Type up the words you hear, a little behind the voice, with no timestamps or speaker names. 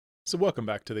So welcome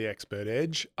back to the Expert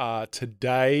Edge.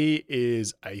 Today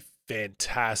is a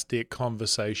fantastic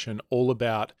conversation all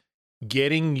about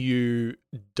getting you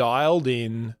dialed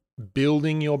in,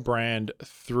 building your brand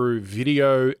through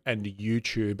video and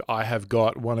YouTube. I have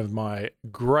got one of my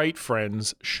great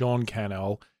friends, Sean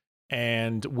Cannell,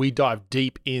 and we dive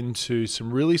deep into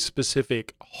some really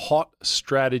specific hot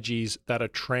strategies that are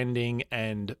trending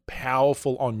and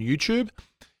powerful on YouTube,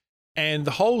 and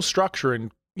the whole structure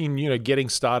in getting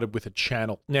started with a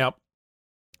channel. Now,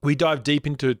 we dive deep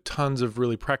into tons of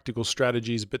really practical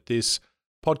strategies, but this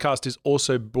podcast is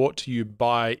also brought to you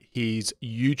by his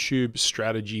YouTube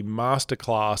strategy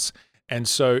masterclass. And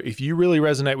so if you really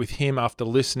resonate with him after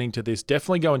listening to this,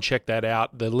 definitely go and check that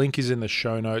out. The link is in the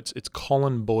show notes. It's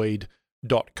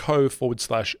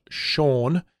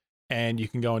colinboyd.co/Sean. And you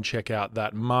can go and check out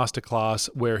that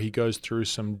masterclass where he goes through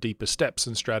some deeper steps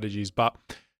and strategies. But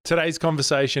today's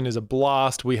conversation is a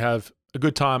blast. We have a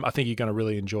good time. I think you're going to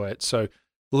really enjoy it. So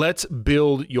let's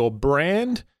build your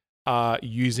brand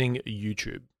using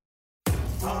YouTube.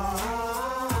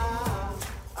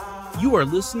 You are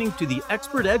listening to the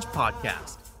Expert Edge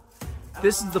podcast.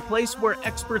 This is the place where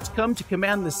experts come to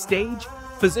command the stage,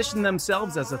 position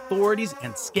themselves as authorities,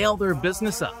 and scale their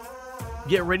business up.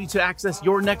 Get ready to access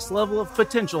your next level of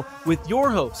potential with your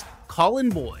host, Colin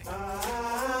Boyd.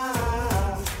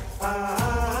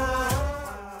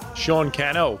 Sean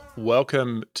Cannell,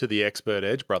 welcome to the Expert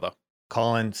Edge, brother.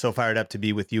 Colin, so fired up to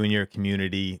be with you and your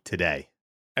community today.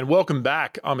 And welcome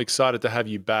back. I'm excited to have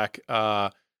you back.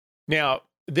 Now,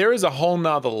 there is a whole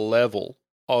nother level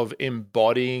of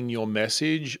embodying your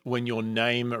message when your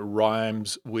name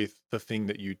rhymes with the thing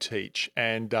that you teach.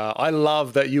 And I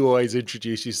love that you always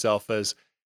introduce yourself as,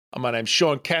 my name's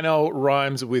Sean Cannell,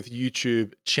 rhymes with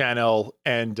YouTube channel.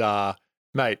 And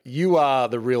mate, you are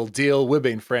the real deal. We've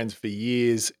been friends for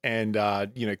years and,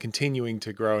 continuing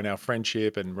to grow in our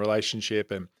friendship and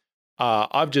relationship. And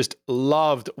I've just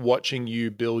loved watching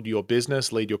you build your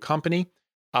business, lead your company.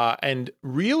 And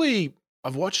really,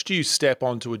 I've watched you step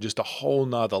onto just a whole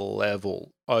nother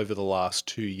level over the last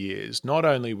 2 years, not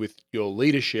only with your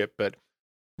leadership, but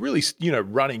really,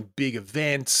 running big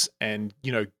events and,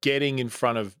 getting in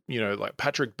front of, like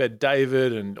Patrick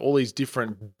Bet-David and all these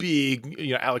different big,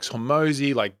 Alex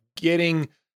Hormozy, like getting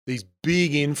these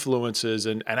big influencers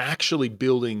and actually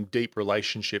building deep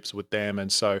relationships with them.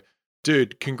 And so,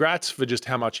 dude, congrats for just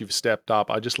how much you've stepped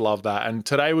up. I just love that. And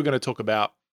today we're going to talk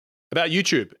about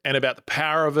YouTube and about the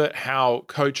power of it, how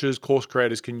coaches, course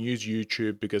creators can use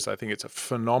YouTube, because I think it's a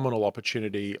phenomenal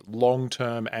opportunity,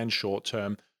 long-term and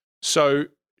short-term. So,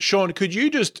 Sean, could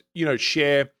you just,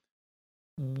 share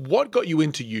what got you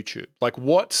into YouTube? Like,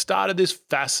 what started this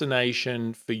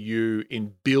fascination for you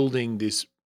in building this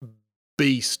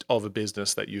beast of a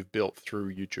business that you've built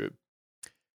through YouTube?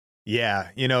 Yeah,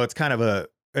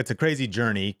 it's a crazy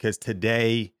journey because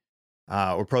today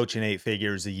we're approaching 8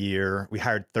 figures a year. We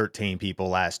hired 13 people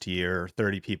last year,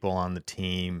 30 people on the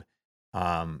team,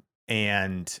 and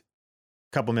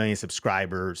a couple million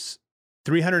subscribers.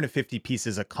 350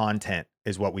 pieces of content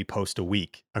is what we post a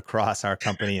week across our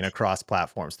company and across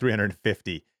platforms.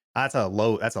 350. That's a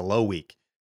low week.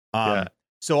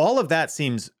 So all of that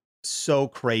seems so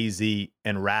crazy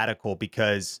and radical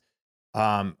because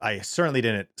I certainly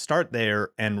didn't start there.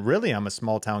 And really, I'm a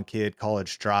small town kid,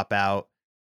 college dropout,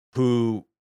 who,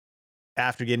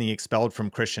 after getting expelled from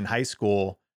Christian high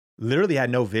school, literally had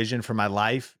no vision for my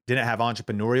life, didn't have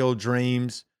entrepreneurial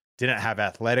dreams, didn't have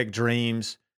athletic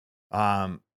dreams.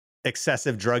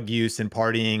 Excessive drug use and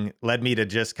partying led me to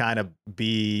just kind of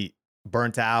be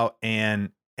burnt out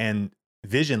and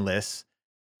visionless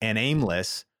and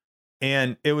aimless.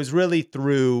 And it was really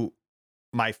through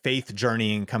my faith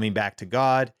journey and coming back to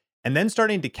God and then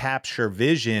starting to capture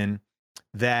vision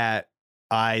that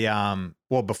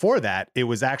before that, it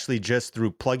was actually just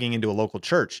through plugging into a local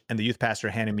church, and the youth pastor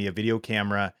handed me a video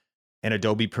camera and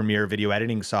Adobe Premiere video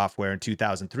editing software in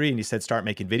 2003. And he said, start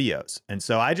making videos. And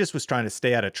so I just was trying to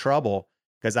stay out of trouble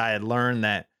because I had learned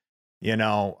that,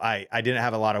 I didn't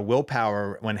have a lot of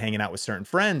willpower when hanging out with certain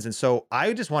friends. And so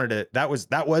I just wanted to, that was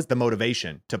the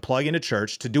motivation, to plug into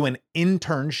church, to do an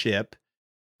internship,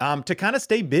 to kind of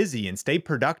stay busy and stay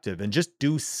productive and just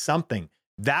do something.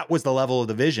 That was the level of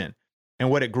the vision. And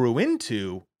what it grew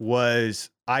into was,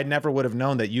 I never would have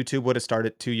known that YouTube would have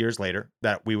started 2 years later,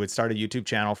 that we would start a YouTube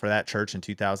channel for that church in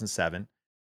 2007,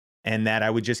 and that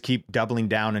I would just keep doubling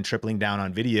down and tripling down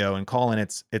on video. And Colin,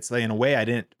 it's in a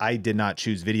way I did not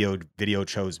choose video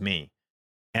chose me,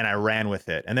 and I ran with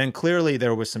it. And then clearly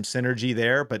there was some synergy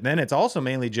there, but then it's also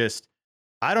mainly just,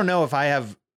 I don't know if I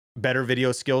have better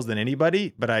video skills than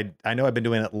anybody, but I know I've been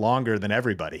doing it longer than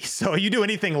everybody. So you do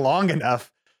anything long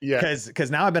enough, Yeah.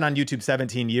 Because now I've been on YouTube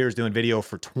 17 years doing video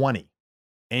for 20. Wow.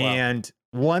 And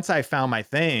once I found my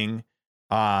thing,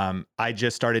 I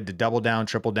just started to double down,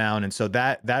 triple down. And so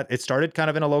that it started kind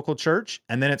of in a local church.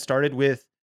 And then it started with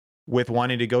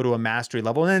wanting to go to a mastery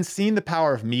level and then seeing the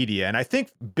power of media. And I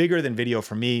think bigger than video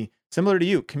for me, similar to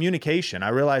you, communication. I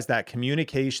realized that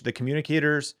the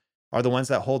communicators are the ones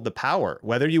that hold the power,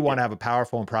 whether you want to have a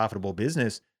powerful and profitable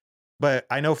business. But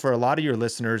I know for a lot of your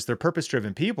listeners, they're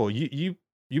purpose-driven people. You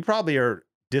probably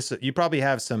you probably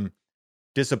have some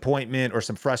disappointment or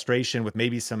some frustration with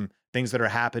maybe some things that are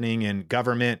happening in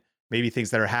government, maybe things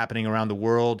that are happening around the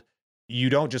world. You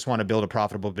don't just want to build a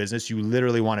profitable business. You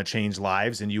literally want to change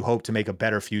lives and you hope to make a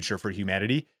better future for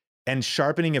humanity. And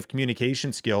sharpening of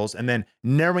communication skills and then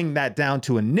narrowing that down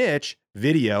to a niche,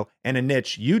 video, and a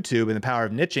niche, YouTube, and the power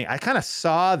of niching. I kind of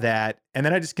saw that. And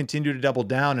then I just continued to double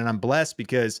down. And I'm blessed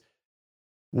because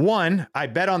one, I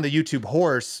bet on the YouTube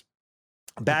horse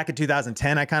back in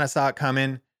 2010. I kind of saw it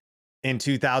coming. In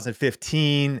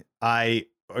 2015, I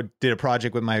did a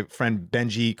project with my friend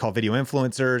Benji called Video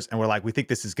Influencers, and we're like, we think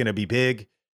this is going to be big.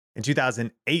 In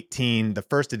 2018, the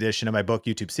first edition of my book,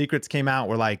 YouTube Secrets, came out.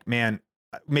 We're like, man,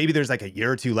 maybe there's like a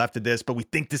year or two left of this, but we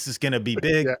think this is going to be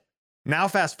big. Yeah. Now,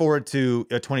 fast forward to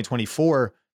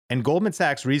 2024, and Goldman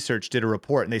Sachs Research did a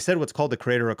report, and they said what's called the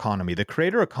creator economy. The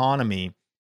creator economy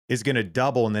is going to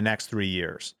double in the next 3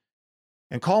 years.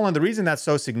 And Colin, the reason that's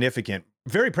so significant,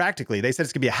 very practically, they said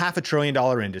it's going to be a $500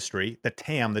 billion industry, the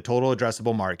TAM, the total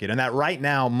addressable market, and that right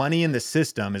now money in the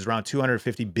system is around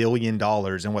 $250 billion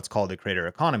in what's called the creator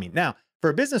economy. Now, for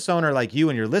a business owner like you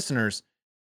and your listeners,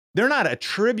 they're not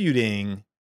attributing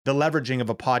the leveraging of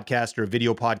a podcast or a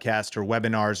video podcast or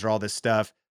webinars or all this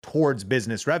stuff towards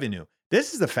business revenue.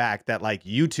 This is the fact that like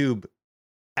YouTube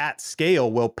at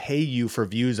scale will pay you for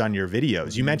views on your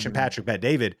videos. You mentioned Patrick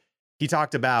Bet-David. He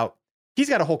talked about he's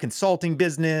got a whole consulting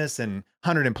business and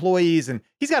 100 employees, and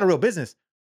he's got a real business.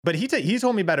 But he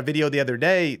told me about a video the other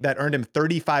day that earned him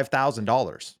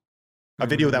 $35,000, a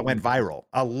video that went viral,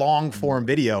 a long form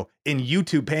video in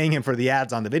YouTube paying him for the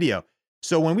ads on the video.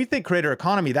 So when we think creator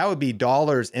economy, that would be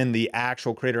dollars in the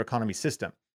actual creator economy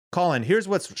system. Colin, here's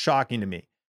what's shocking to me.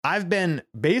 I've been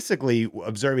basically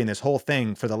observing this whole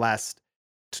thing for the last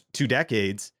 2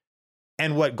 decades.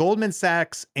 And what Goldman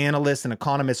Sachs analysts and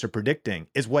economists are predicting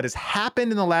is what has happened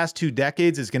in the last 2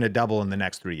 decades is going to double in the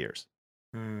next 3 years.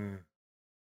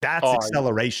 That's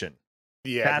acceleration.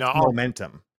 Yeah, that's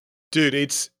momentum. Dude,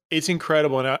 it's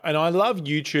incredible, and I love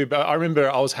YouTube. I remember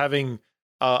I was having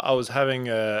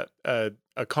a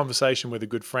conversation with a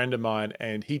good friend of mine,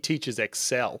 and he teaches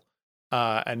Excel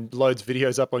and loads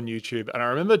videos up on YouTube. And I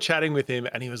remember chatting with him,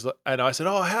 and I said,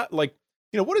 "Oh, how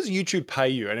what does YouTube pay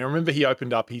you?" And I remember he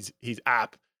opened up his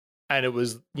app, and it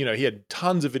was, he had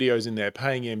tons of videos in there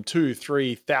paying him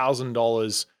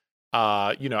 $2,000-3,000,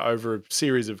 over a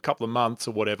series of couple of months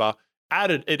or whatever.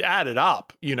 It added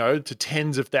up, to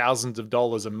tens of thousands of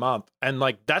dollars a month. And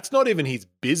like, that's not even his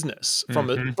business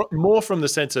more from the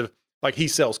sense of like, he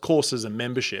sells courses and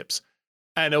memberships.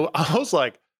 And I was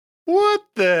like, what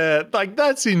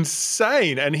that's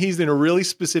insane. And he's in a really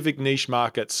specific niche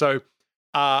market. So,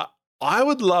 I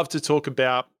would love to talk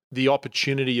about the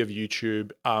opportunity of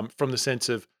YouTube from the sense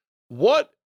of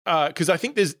what, because I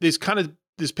think there's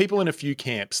people in a few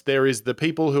camps. There is the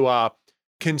people who are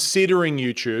considering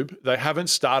YouTube. They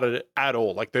haven't started it at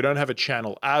all. Like they don't have a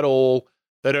channel at all.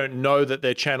 They don't know that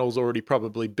their channel's already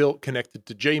probably built, connected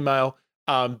to Gmail.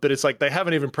 But it's like they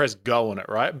haven't even pressed go on it,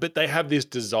 right? But they have this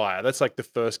desire. That's like the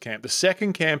first camp. The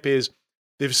second camp is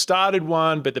they've started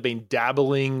one, but they've been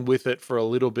dabbling with it for a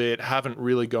little bit, haven't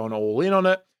really gone all in on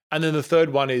it. And then the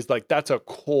third one is like that's a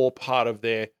core part of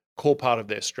their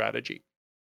strategy.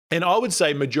 And I would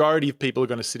say majority of people are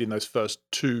going to sit in those first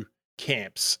 2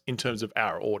 camps in terms of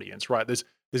our audience, right? There's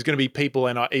going to be people,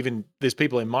 and there's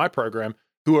people in my program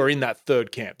who are in that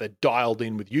third camp. They're dialed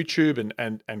in with YouTube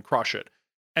and crush it.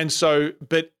 And so,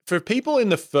 but for people in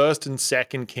the first and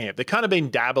second camp, they've kind of been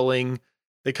dabbling,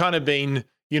 they've kind of been,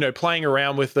 playing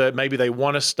around with it. Maybe they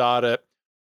want to start it.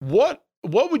 What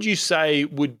would you say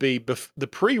would be the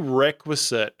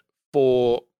prerequisite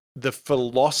for the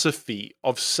philosophy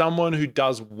of someone who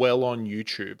does well on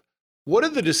YouTube? What are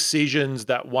the decisions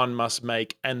that one must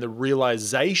make and the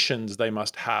realizations they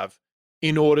must have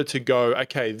in order to go,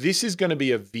 okay, this is going to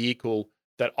be a vehicle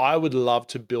that I would love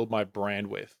to build my brand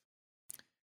with?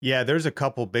 Yeah, there's a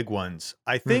couple big ones.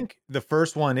 I think the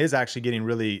first one is actually getting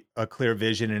really a clear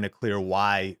vision and a clear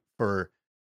why for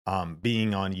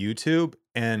being on YouTube.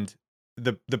 And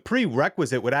the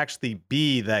prerequisite would actually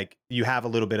be like you have a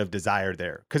little bit of desire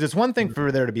there. Because it's one thing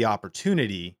for there to be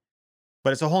opportunity,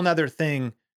 but it's a whole nother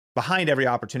thing behind every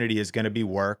opportunity is going to be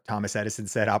work. Thomas Edison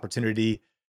said opportunity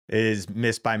is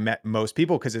missed by most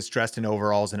people because it's dressed in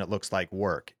overalls and it looks like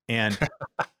work. And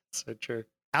So true.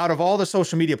 out of all the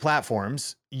social media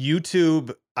platforms,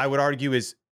 YouTube, I would argue,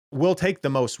 will take the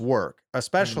most work,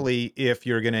 especially if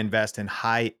you're going to invest in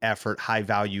high effort, high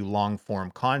value, long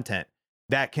form content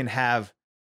that can have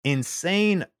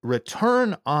insane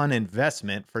return on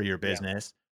investment for your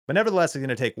business, but nevertheless, it's going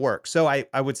to take work. So I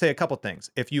would say a couple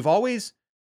things. If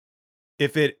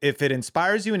it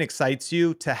inspires you and excites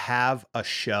you to have a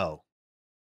show.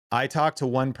 I talked to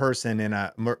one person in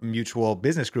a mutual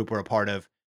business group we're a part of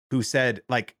who said,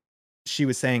 like, she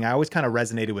was saying, I always kind of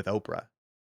resonated with Oprah.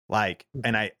 Like,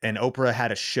 and Oprah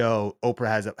had a show.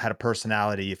 Oprah had a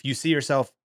personality. If you see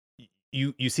yourself,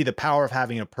 you see the power of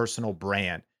having a personal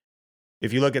brand.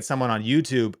 If you look at someone on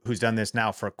YouTube who's done this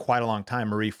now for quite a long time,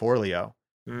 Marie Forleo,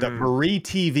 the Marie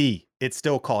TV, it's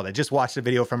still called. I just watched a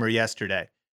video from her yesterday.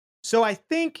 So I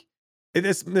think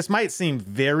this might seem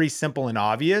very simple and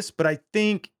obvious, but I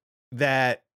think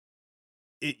that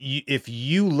if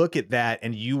you look at that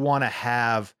and you want to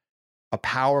have a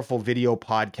powerful video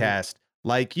podcast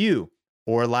like you,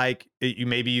 or like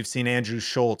maybe you've seen Andrew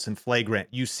Schultz and Flagrant,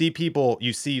 you see people,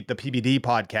 you see the PBD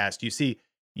podcast,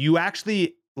 you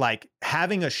actually like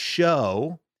having a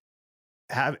show,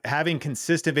 having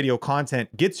consistent video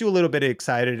content gets you a little bit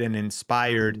excited and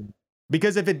inspired.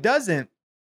 Because if it doesn't,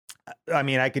 I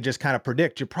mean, I could just kind of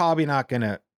predict you're probably not going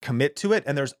to commit to it.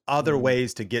 And there's other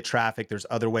ways to get traffic. There's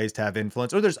other ways to have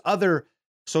influence, or there's other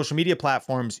social media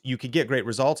platforms you could get great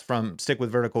results from. Stick with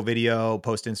vertical video,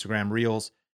 post Instagram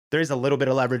Reels. There's a little bit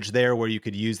of leverage there where you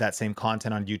could use that same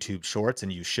content on YouTube Shorts,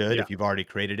 and you should if you've already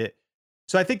created it.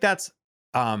 So I think that's,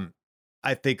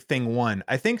 I think thing one.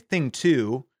 I think thing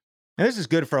two, and this is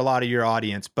good for a lot of your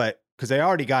audience, but because they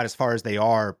already got as far as they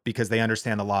are because they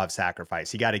understand the law of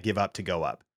sacrifice. You got to give up to go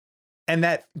up. And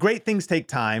that great things take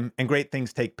time and great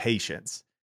things take patience.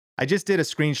 I just did a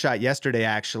screenshot yesterday,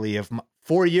 actually, of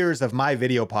 4 years of my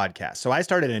video podcast. So I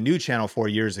started a new channel 4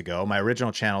 years ago. My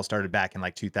original channel started back in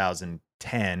like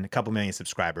 2010, a couple million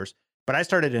subscribers. But I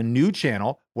started a new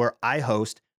channel where I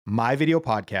host my video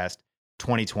podcast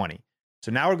 2020.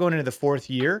 So now we're going into the 4th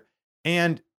year.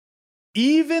 And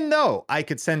even though I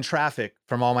could send traffic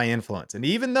from all my influence, and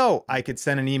even though I could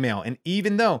send an email, and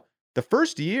even though the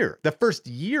first year,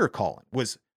 Colin,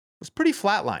 was pretty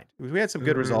flatlined. We had some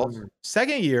good results.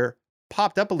 Second year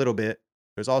popped up a little bit.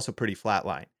 It was also pretty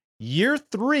flatline. Year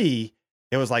 3,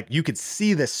 it was like you could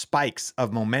see the spikes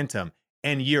of momentum.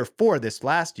 And year 4, this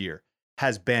last year,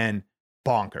 has been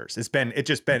bonkers. It's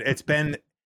been,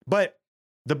 but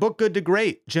the book Good to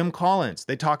Great, Jim Collins,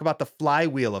 they talk about the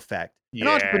flywheel effect. And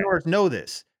entrepreneurs know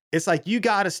this. It's like you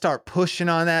got to start pushing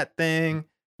on that thing.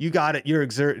 You're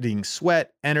exerting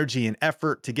sweat, energy, and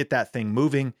effort to get that thing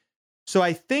moving. So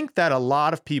I think that a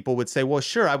lot of people would say, well,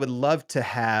 sure, I would love to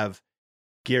have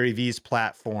Gary Vee's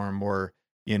platform, or,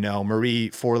 Marie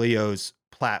Forleo's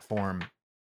platform.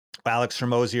 Alex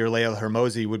Hormozi or Leila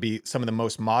Hormozi would be some of the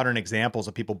most modern examples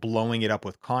of people blowing it up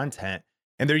with content.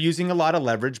 And they're using a lot of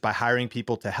leverage by hiring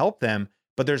people to help them.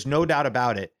 But there's no doubt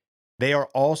about it. They are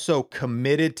also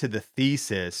committed to the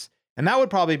thesis. And that would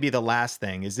probably be the last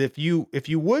thing, is if you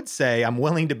would say, I'm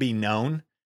willing to be known,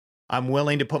 I'm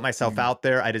willing to put myself out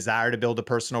there, I desire to build a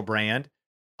personal brand.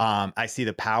 I see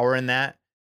the power in that.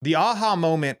 The aha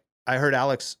moment, I heard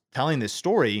Alex telling this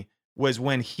story, was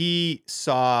when he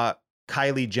saw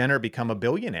Kylie Jenner become a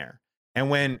billionaire. And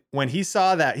when he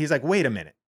saw that, he's like, wait a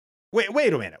minute.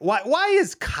 Why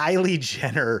is Kylie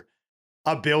Jenner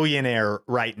a billionaire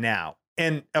right now?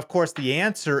 And of course, the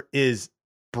answer is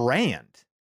brand.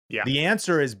 Yeah. The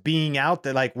answer is being out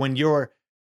there. Like when you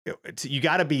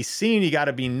got to be seen, you got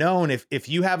to be known. If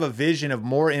you have a vision of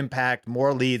more impact,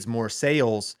 more leads, more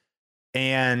sales,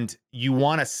 and you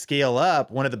want to scale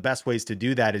up, one of the best ways to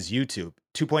do that is YouTube.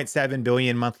 2.7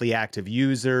 billion monthly active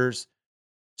users.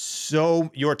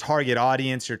 So your target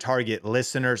audience, your target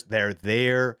listeners, they're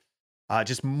there.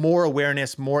 Just more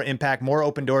awareness, more impact, more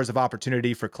open doors of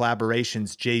opportunity for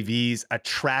collaborations, JVs,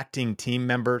 attracting team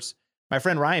members. My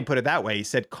friend Ryan put it that way. He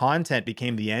said, content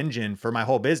became the engine for my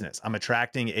whole business. I'm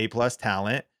attracting A+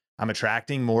 talent. I'm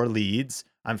attracting more leads.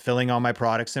 I'm filling all my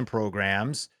products and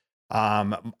programs.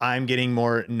 I'm getting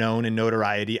more known and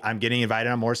notoriety. I'm getting invited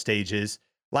on more stages.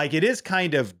 Like, it is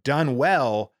kind of done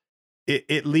well.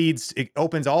 It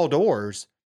opens all doors.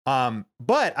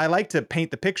 But I like to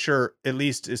paint the picture, at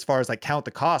least as far as like count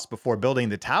the cost before building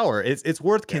the tower. It's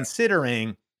worth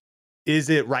considering.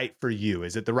 Is it right for you?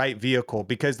 Is it the right vehicle?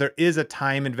 Because there is a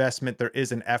time investment. There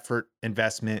is an effort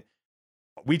investment.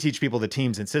 We teach people the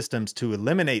teams and systems to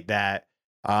eliminate that.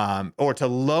 or to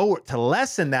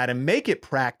lessen that and make it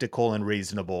practical and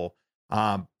reasonable.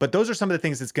 But those are some of the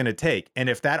things it's going to take. And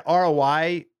if that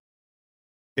ROI,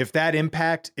 if that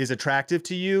impact is attractive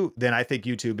to you, then I think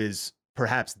YouTube is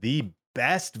perhaps the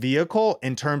best vehicle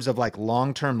in terms of like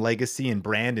long-term legacy and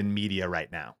brand and media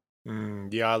right now.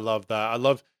 Yeah, I love that. I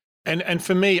love, and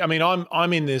for me, I mean,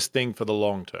 I'm in this thing for the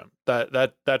long term.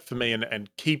 That for me, and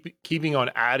keeping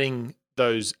on adding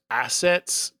those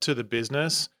assets to the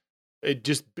business,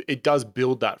 it does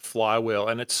build that flywheel,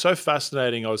 and it's so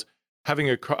fascinating. I was having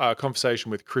a conversation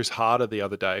with Chris Harder the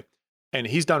other day, and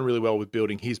he's done really well with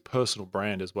building his personal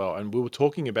brand as well. And we were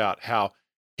talking about how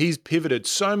he's pivoted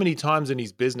so many times in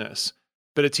his business,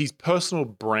 but it's his personal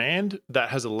brand that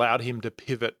has allowed him to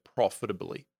pivot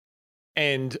profitably.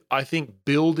 And I think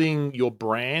building your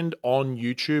brand on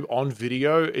YouTube, on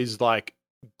video, is like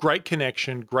great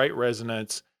connection, great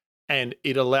resonance, and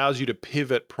it allows you to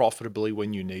pivot profitably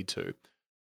when you need to.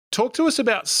 Talk to us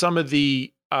about some of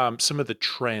the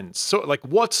trends. So like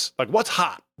what's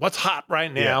hot? What's hot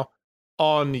right now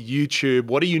on YouTube?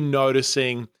 What are you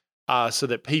noticing so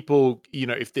that people,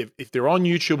 if they're on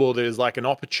YouTube, or there's like an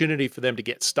opportunity for them to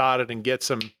get started and get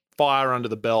some fire under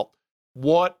the belt,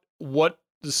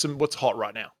 what's hot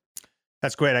right now?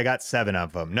 That's great. I got 7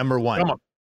 of them. Number 1. Come on.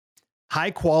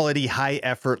 High quality, high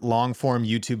effort, long form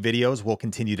YouTube videos will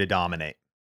continue to dominate.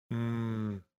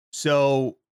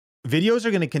 So videos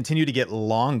are going to continue to get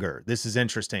longer. This is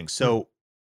interesting. So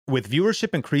with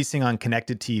viewership increasing on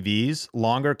connected TVs,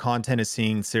 longer content is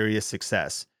seeing serious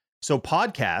success. So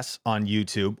podcasts on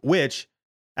YouTube, which,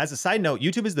 as a side note,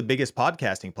 YouTube is the biggest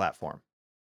podcasting platform.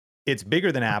 It's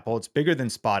bigger than Apple. It's bigger than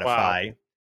Spotify. Wow.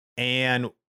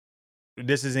 And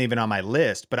this isn't even on my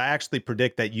list, but I actually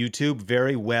predict that YouTube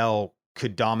very well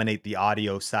could dominate the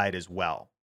audio side as well.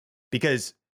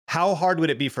 Because how hard would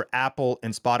it be for Apple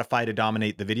and Spotify to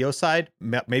dominate the video side?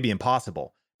 Maybe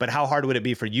impossible. But how hard would it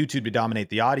be for YouTube to dominate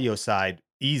the audio side?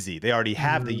 Easy. They already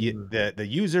have the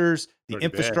users, the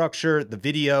infrastructure, the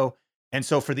video. And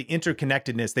so for the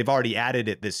interconnectedness, they've already added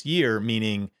it this year,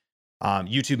 meaning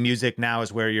YouTube Music now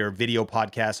is where your video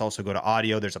podcasts also go to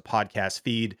audio. There's a podcast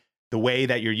feed. The way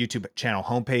that your YouTube channel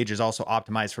homepage is also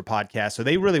optimized for podcasts. So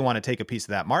they really want to take a piece of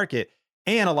that market.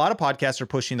 And a lot of podcasts are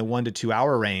pushing the 1 to 2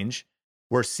 hour range.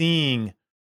 We're seeing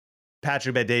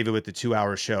Patrick Bet-David with the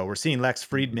 2-hour show. We're seeing Lex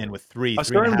Friedman with 3.5 hour. I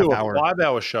saw him do a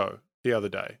 5-hour show the other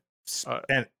day.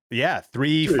 And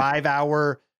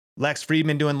 5-hour. Lex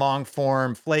Friedman doing long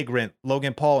form, Flagrant,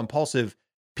 Logan Paul, Impulsive.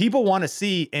 People want to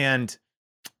see, and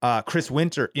Chris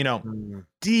Winter,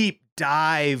 deep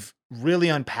dive, really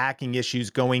unpacking issues,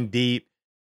 going deep.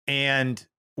 And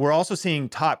we're also seeing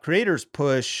top creators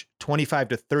push 25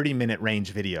 to 30 minute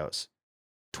range videos.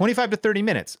 25 to 30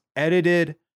 minutes,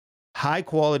 edited, high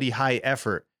quality, high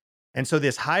effort. And so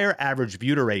this higher average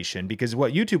view duration, because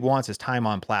what YouTube wants is time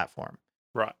on platform.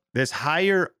 Right. This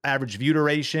higher average view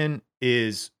duration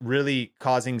is really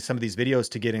causing some of these videos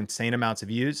to get insane amounts of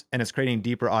views, and it's creating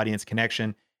deeper audience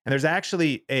connection. And there's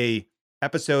actually a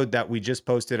episode that we just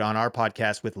posted on our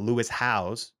podcast with Lewis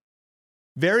Howes.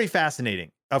 Very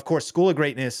fascinating. Of course, School of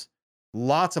Greatness,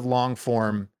 lots of long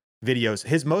form videos.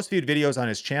 His most viewed videos on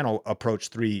his channel approach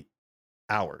 3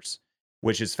 hours,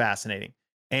 which is fascinating.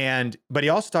 But he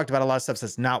also talked about a lot of stuff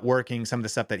that's not working, some of the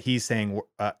stuff that he's saying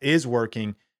is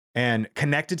working, and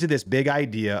connected to this big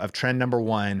idea of trend number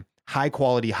 1, high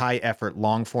quality, high effort,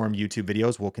 long form YouTube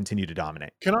videos will continue to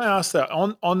dominate. Can I ask that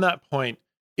on that point?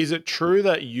 Is it true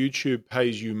that YouTube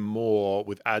pays you more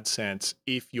with AdSense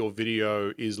if your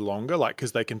video is longer, like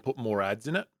because they can put more ads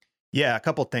in it? Yeah, a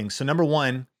couple things. So number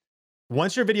 1,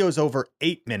 once your video is over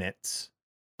 8 minutes,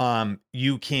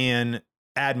 you can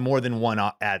add more than one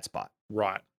ad spot.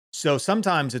 Right. So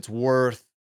sometimes it's worth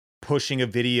pushing a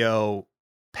video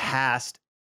past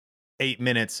 8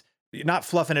 minutes, not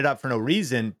fluffing it up for no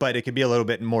reason, but it could be a little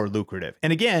bit more lucrative.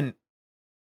 And again,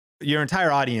 your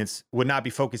entire audience would not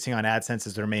be focusing on AdSense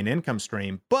as their main income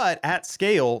stream, but at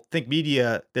scale, Think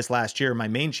Media this last year, my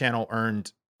main channel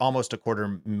earned almost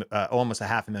almost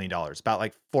 $500,000, about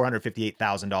like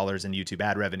 $458,000 in YouTube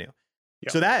ad revenue.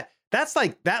 Yep. So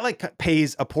that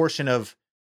pays a portion of,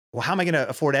 well, how am I going to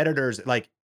afford editors? Like,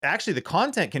 actually the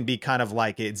content can be kind of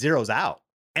like it zeroes out,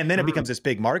 and then it becomes this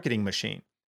big marketing machine.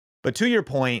 But to your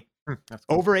point,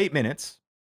 over 8 minutes,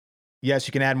 yes,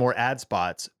 you can add more ad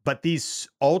spots, but these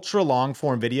ultra long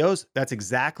form videos, that's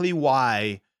exactly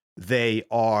why they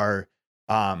are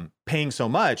paying so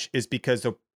much, is because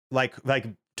of like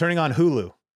turning on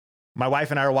Hulu. My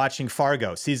wife and I are watching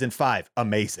Fargo season 5.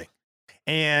 Amazing.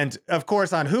 And of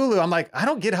course on Hulu, I'm like, I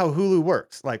don't get how Hulu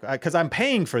works. Like, cause I'm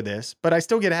paying for this, but I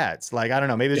still get ads. Like, I don't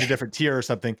know, maybe there's a different tier or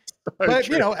something, but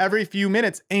true. you know, every few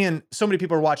minutes, and so many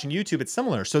people are watching YouTube, it's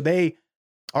similar. So they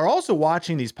are also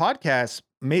watching these podcasts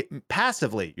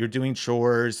passively. You're doing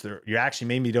chores. You're actually,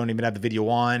 maybe you don't even have the video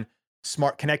on.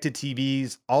 Smart connected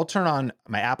TVs. I'll turn on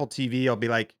my Apple TV. I'll be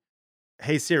like,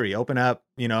 hey Siri, open up,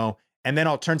 you know, and then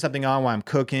I'll turn something on while I'm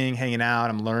cooking, hanging out,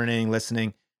 I'm learning,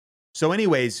 listening. So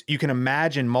anyways, you can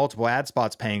imagine multiple ad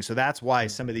spots paying. So that's why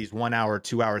some of these 1 hour,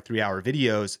 2 hour, 3 hour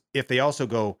videos, if they also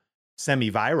go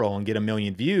semi-viral and get 1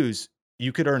 million views,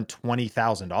 you could earn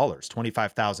 $20,000,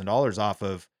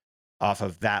 $25,000 off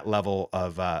of that level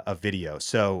of video.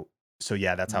 So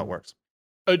yeah, that's how it works.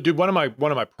 Dude, one of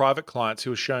my private clients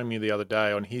who was showing me the other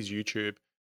day on his YouTube,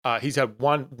 he's had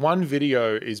one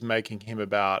video is making him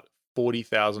about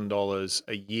 $40,000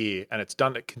 a year, and it's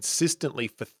done it consistently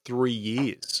for 3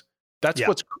 years. That's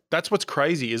what's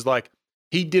crazy is like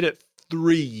he did it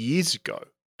 3 years ago,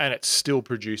 and it's still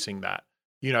producing that.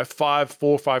 You know, 4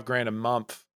 or 5 grand a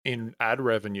month in ad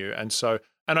revenue, and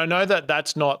I know that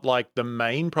that's not like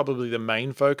probably the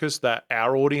main focus that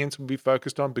our audience would be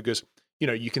focused on, because you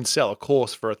know, you can sell a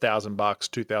course for $1,000,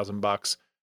 $2,000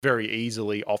 very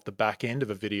easily off the back end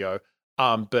of a video.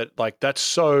 But like, that's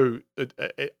so,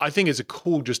 I think it's a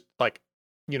cool, just like,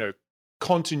 you know,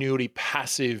 continuity,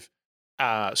 passive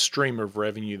stream of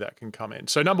revenue that can come in.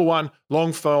 So number one,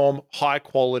 long form, high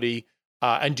quality.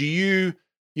 And do you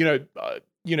know,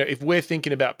 if we're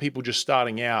thinking about people just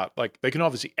starting out, like they can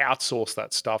obviously outsource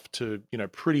that stuff to, you know,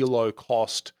 pretty low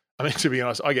cost. I mean, to be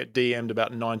honest, I get DM'd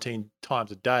about 19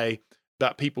 times a day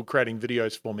about people creating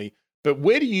videos for me. But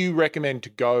where do you recommend to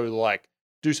go, like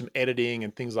do some editing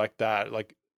and things like that?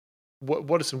 Like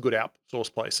what are some good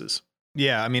outsource places?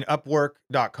 Yeah, I mean,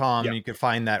 Upwork.com, Yeah. you can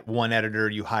find that one editor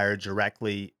you hire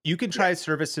directly. You can try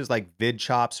services like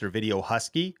VidChops or Video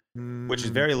Husky, which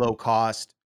is very low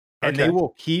cost, and they Okay.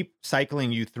 will keep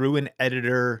cycling you through an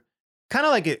editor. Kind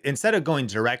of like instead of going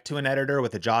direct to an editor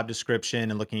with a job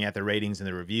description and looking at the ratings and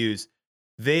the reviews,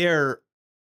 they're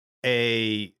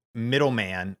a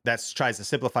middleman that tries to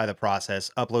simplify the process,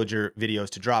 upload your videos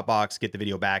to Dropbox, get the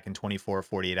video back in 24 or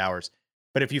 48 hours.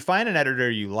 But if you find an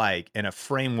editor you like and a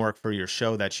framework for your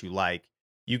show that you like,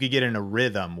 you could get in a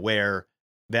rhythm where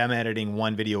them editing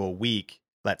one video a week,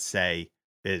 let's say,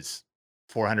 is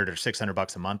 400 or 600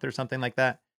 bucks a month or something like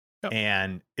that. Yep.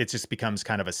 And it just becomes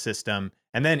kind of a system.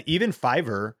 And then even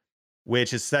Fiverr,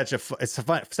 which is such a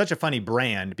funny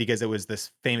brand because it was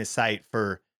this famous site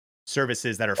for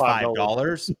services that are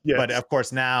 $5. Yes. But of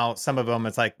course, now some of them,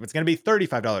 it's like, it's going to be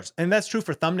 $35. And that's true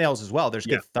for thumbnails as well. There's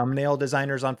good thumbnail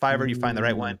designers on Fiverr. You find the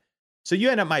right one. So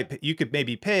you you could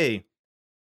maybe pay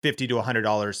 $50 to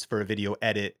 $100 for a video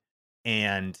edit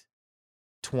and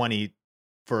 $20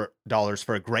 for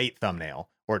a great thumbnail,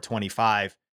 or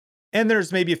 25. And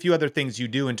there's maybe a few other things you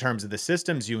do in terms of the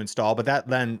systems you install, but that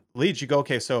then leads you go,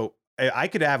 okay, so I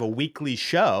could have a weekly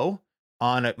show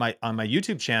on my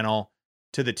YouTube channel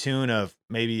to the tune of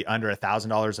maybe under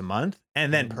 $1,000 a month.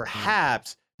 And then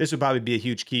perhaps this would probably be a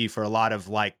huge key for a lot of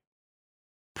like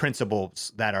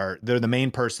principals they're the main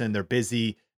person, they're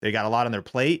busy, they got a lot on their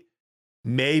plate.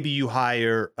 Maybe you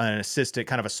hire an assistant,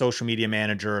 kind of a social media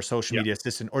manager or social media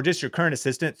assistant, or just your current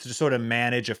assistant to sort of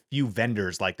manage a few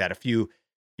vendors like that.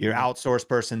 Your outsource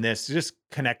person, just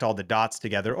connect all the dots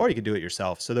together, or you could do it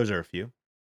yourself. So those are a few.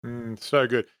 So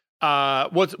good.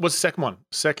 What's the second one?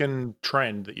 Second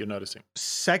trend that you're noticing?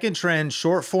 Second trend,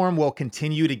 short form will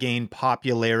continue to gain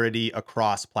popularity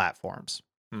across platforms.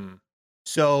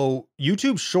 So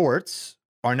YouTube Shorts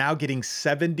are now getting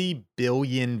 70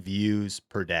 billion views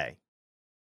per day.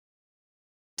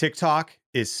 TikTok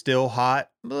is still hot.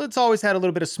 It's always had a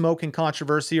little bit of smoke and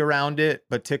controversy around it,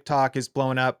 but TikTok is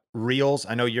blowing up. Reels,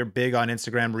 I know you're big on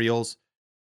Instagram. Reels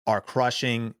are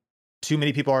crushing. Too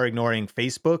many people are ignoring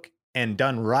Facebook, and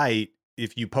done right,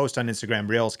 if you post on Instagram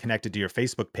Reels connected to your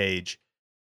Facebook page.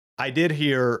 I did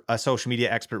hear a social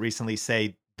media expert recently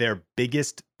say their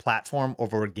biggest platform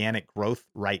of organic growth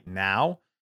right now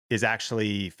is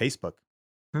actually Facebook,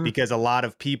 because a lot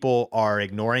of people are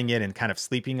ignoring it and kind of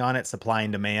sleeping on it, supply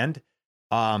and demand.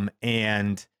 But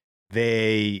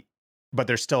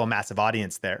there's still a massive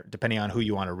audience there, depending on who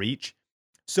you want to reach.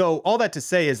 So all that to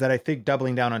say is that I think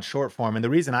doubling down on short form, and the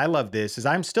reason I love this is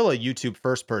I'm still a YouTube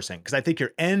first person, because I think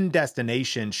your end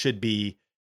destination should be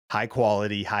high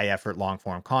quality, high effort, long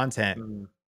form content.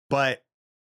 But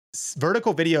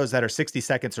vertical videos that are 60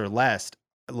 seconds or less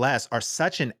are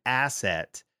such an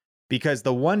asset, because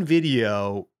the one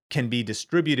video can be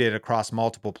distributed across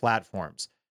multiple platforms.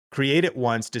 Create it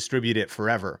once, distribute it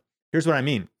forever. Here's what I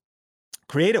mean.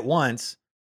 Create it once,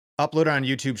 upload it on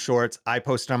YouTube Shorts. I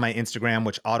post it on my Instagram,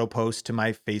 which auto posts to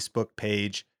my Facebook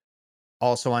page,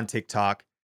 also on TikTok.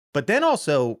 But then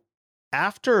also,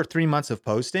 after 3 months of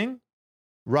posting,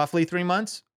 roughly 3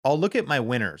 months, I'll look at my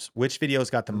winners, which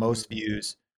videos got the most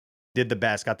views, did the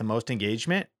best, got the most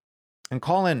engagement. And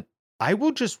Colin, I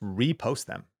will just repost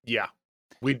them. Yeah,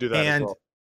 we do that as well.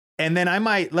 And then I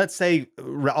might, let's say,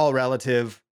 all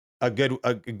relative, a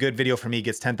good video for me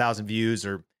gets 10,000 views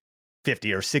or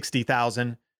 50 or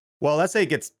 60,000. Well, let's say it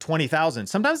gets 20,000.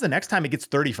 Sometimes the next time it gets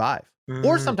 35,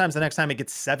 or sometimes the next time it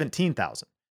gets 17,000.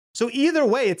 So either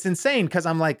way, it's insane because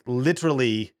I'm like,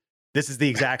 literally, this is the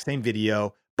exact same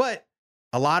video, but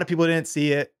a lot of people didn't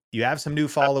see it. You have some new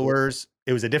followers.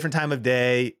 It was a different time of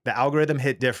day. The algorithm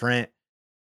hit different.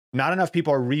 Not enough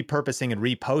people are repurposing and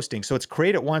reposting. So it's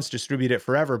create it once, distribute it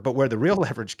forever. But where the real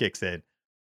leverage kicks in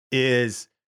is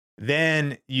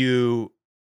then you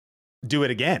do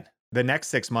it again the next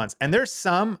 6 months. And there's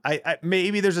some, I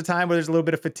maybe there's a time where there's a little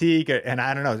bit of fatigue, and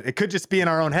I don't know. It could just be in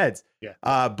our own heads. Yeah.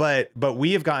 But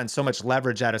we have gotten so much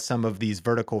leverage out of some of these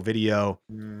vertical video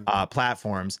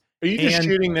platforms. Are you just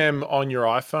shooting them on your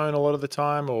iPhone a lot of the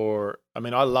time? Or, I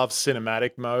mean, I love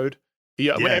cinematic mode.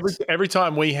 Yeah. Yes. Every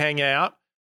time we hang out,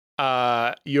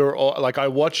 you're all, like, I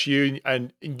watch you,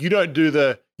 and you don't do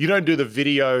the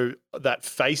video that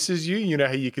faces you. You know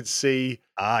how you could see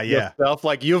yourself.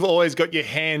 Like, you've always got your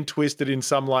hand twisted in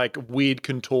some like weird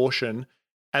contortion,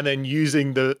 and then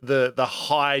using the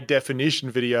high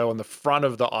definition video on the front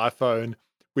of the iPhone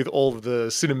with all of the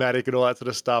cinematic and all that sort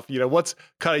of stuff. You know, what's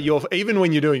kind of your, even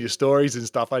when you're doing your stories and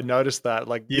stuff, I noticed that,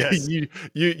 like, yes. you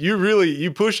really,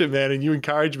 you push it, man, and you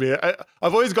encourage me.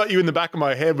 I've always got you in the back of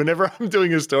my head. Whenever I'm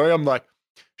doing a story, I'm like,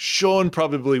 Sean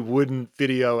probably wouldn't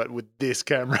video it with this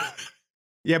camera.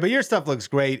 Yeah, but your stuff looks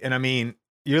great. And I mean,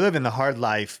 you're living the hard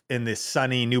life in this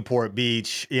sunny Newport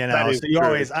Beach, you know, so you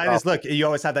always, you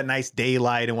always have that nice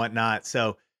daylight and whatnot.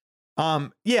 So,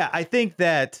 yeah, I think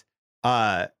that,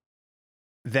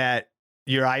 that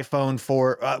your iPhone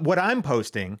for what I'm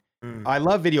posting, I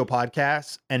love video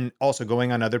podcasts and also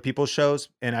going on other people's shows.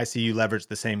 And I see you leverage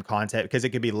the same content because it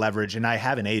could be leverage. And I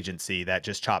have an agency that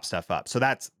just chops stuff up. So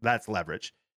that's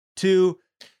leverage. So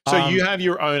you have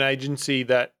your own agency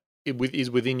that is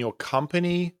within your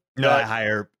company? No, I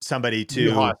hire somebody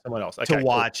to hire someone else. Okay, to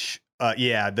watch,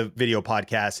 the video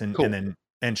podcasts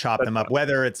and chop them up.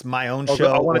 Whether it's my own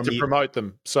show, I wanted to promote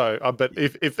them. So, but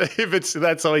if it's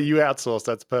that's how you outsource,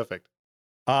 that's perfect.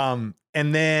 And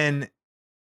then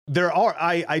there are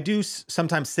I do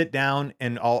sometimes sit down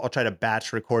and I'll try to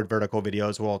batch record vertical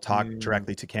videos where I'll talk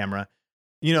directly to camera.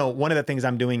 You know, one of the things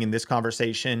I'm doing in this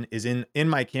conversation is in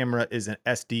my camera is an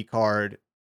SD card,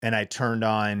 and I turned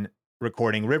on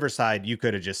recording Riverside. You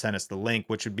could have just sent us the link,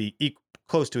 which would be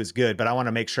close to as good, but I want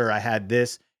to make sure I had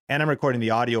this, and I'm recording the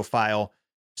audio file.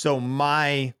 So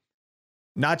not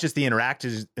just the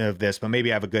interactions of this, but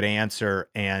maybe I have a good answer,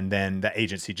 and then the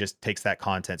agency just takes that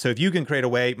content. So if you can create a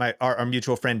way, our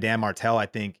mutual friend Dan Martell, I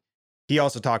think he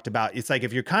also talked about, it's like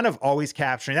if you're kind of always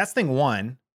capturing, that's thing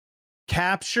one,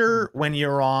 capture when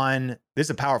you're on, this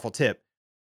is a powerful tip.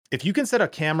 If you can set a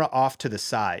camera off to the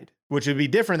side, which would be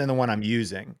different than the one I'm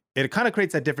using, it kind of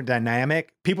creates that different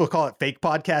dynamic. People call it fake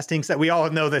podcasting. So we all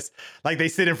know this, like they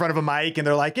sit in front of a mic and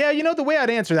they're like, yeah, you know, the way I'd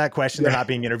answer that question, they're not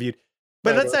being interviewed.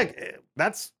 But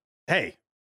hey,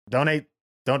 don't hate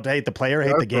the player,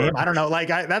 hate the game. I don't know. Like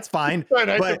that's fine. But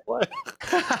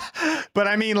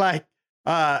I mean, like,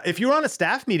 if you're on a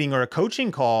staff meeting or a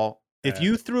coaching call, if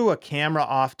you threw a camera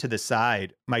off to the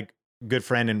side, my good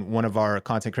friend and one of our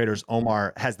content creators,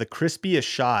 Omar, has the crispiest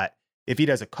shot. If he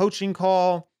does a coaching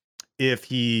call, if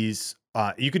he's,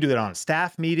 you could do that on a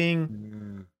staff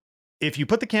meeting. If you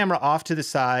put the camera off to the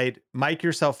side, mic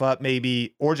yourself up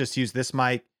maybe, or just use this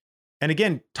mic. And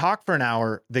again, talk for an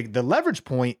hour. The leverage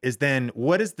point is then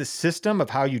what is the system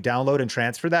of how you download and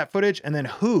transfer that footage? And then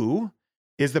who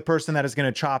is the person that is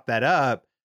going to chop that up?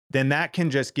 Then that can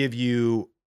just give you,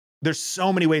 there's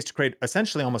so many ways to create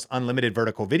essentially almost unlimited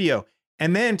vertical video.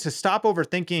 And then to stop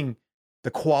overthinking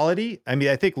the quality. I mean,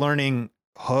 I think learning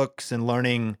hooks and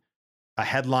learning a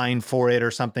headline for it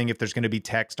or something, if there's going to be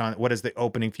text on it, what is the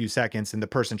opening few seconds, and the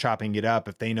person chopping it up,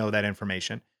 if they know that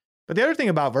information. But the other thing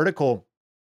about vertical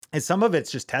is some of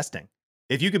it's just testing.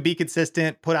 If you could be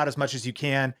consistent, put out as much as you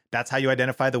can, that's how you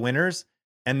identify the winners.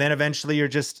 And then eventually you're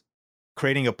just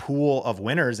creating a pool of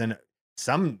winners, and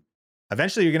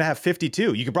eventually you're going to have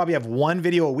 52. You could probably have one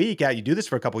video a week you do this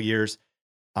for a couple years.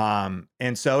 And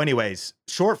so anyways,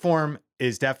 short form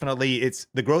is definitely,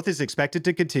 the growth is expected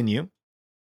to continue.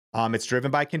 It's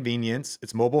driven by convenience,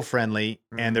 it's mobile friendly,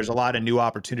 and there's a lot of new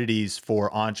opportunities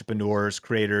for entrepreneurs,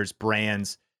 creators,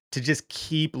 brands to just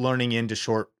keep learning into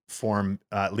short form,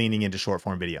 leaning into short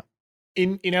form video.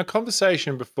 In our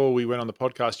conversation before we went on the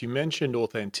podcast, you mentioned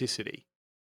authenticity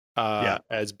Yeah.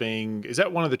 as being, is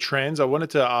that one of the trends? I wanted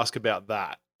to ask about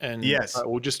that and Yes.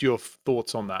 or just your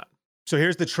thoughts on that. So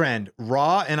here's the trend.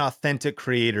 Raw and authentic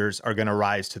creators are going to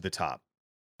rise to the top.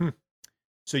 Hmm.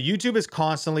 So YouTube is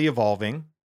constantly evolving.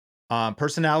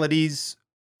 Personalities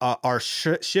are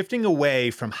shifting away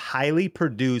from highly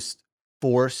produced,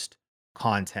 forced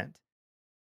content.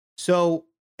 So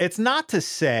it's not to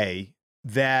say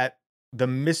that the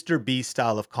Mr. Beast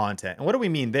style of content, and what do we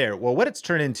mean there? Well, what it's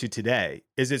turned into today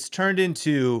is it's turned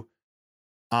into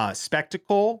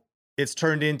spectacle. It's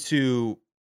turned into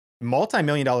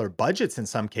multi-million-dollar budgets in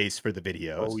some case for the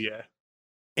videos. Oh yeah.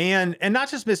 And not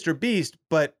just Mr. Beast,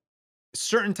 but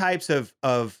certain types of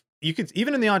you could,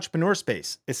 even in the entrepreneur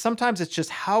space, is sometimes it's just,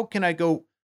 how can I go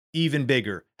even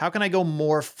bigger? How can I go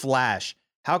more flash?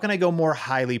 How can I go more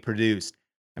highly produced?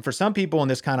 And for some people in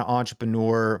this kind of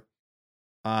entrepreneur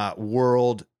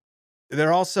world,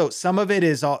 they're also, some of it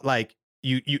is all like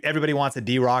you everybody wants a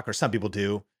D-Rock, or some people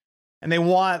do, and they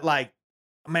want like,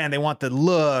 man, they want the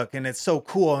look, and it's so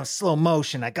cool in slow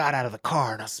motion. I got out of the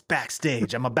car and I was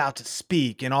backstage. I'm about to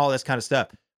speak and all this kind of stuff,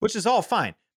 which is all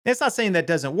fine. It's not saying that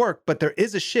doesn't work, but there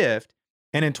is a shift.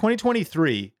 And in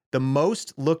 2023, the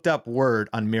most looked up word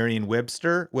on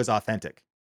Merriam-Webster was authentic.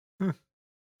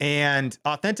 And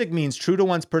authentic means true to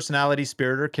one's personality,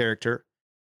 spirit, or character,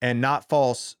 and not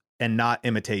false and not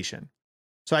imitation.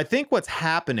 So I think what's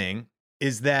happening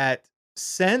is that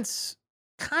since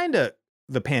kind of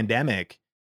the pandemic,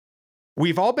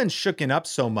 we've all been shooken up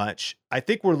so much. I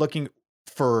think we're looking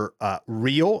for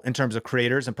real in terms of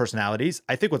creators and personalities.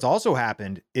 I think what's also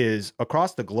happened is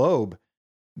across the globe,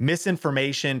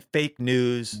 misinformation, fake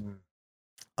news,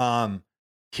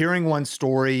 hearing one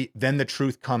story, then the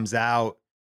truth comes out.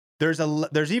 There's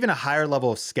even a higher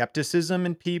level of skepticism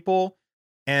in people.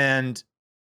 And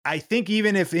I think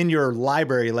even if in your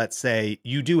library, let's say,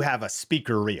 you do have a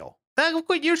speaker reel,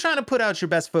 you're trying to put out your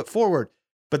best foot forward.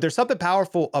 But there's something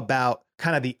powerful about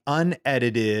kind of the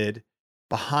unedited,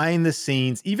 behind the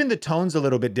scenes, even the tone's a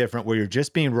little bit different, where you're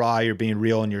just being raw, you're being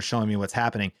real, and you're showing me what's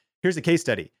happening. Here's a case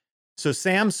study. So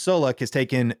Sam Sulek has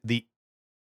taken the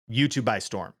YouTube by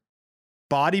storm.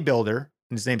 Bodybuilder,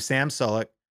 and his name's Sam Sulek,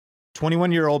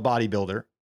 21-year-old bodybuilder.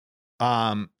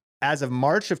 As of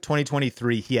March of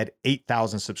 2023, he had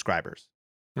 8,000 subscribers.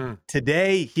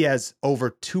 Today, he has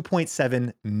over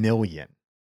 2.7 million.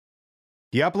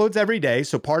 He uploads every day,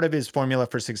 so part of his formula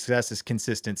for success is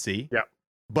consistency. Yeah.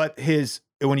 But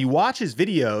when you watch his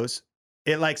videos,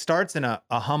 it like starts in a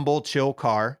humble, chill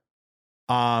car.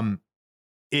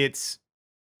 It's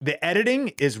the editing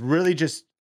is really just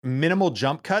minimal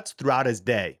jump cuts throughout his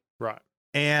day. Right.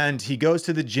 And he goes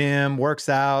to the gym, works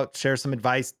out, shares some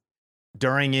advice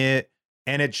during it.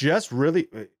 And it just really,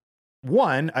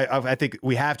 I think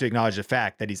we have to acknowledge the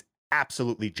fact that he's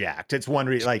absolutely jacked. It's one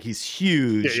reason, like he's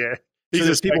huge. Yeah. So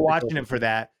there's people watching him for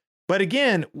that. But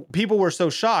again, people were so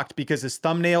shocked because his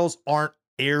thumbnails aren't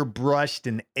airbrushed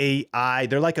and AI.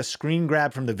 They're like a screen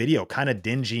grab from the video, kind of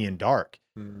dingy and dark.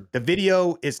 The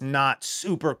video is not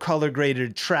super color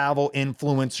graded travel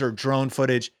influencer drone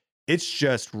footage. It's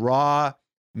just raw,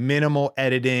 minimal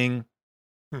editing.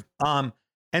 And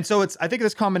so I think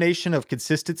this combination of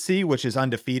consistency, which is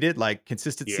undefeated, like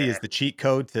consistency is the cheat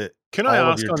code to Can all I of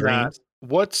ask your on dreams.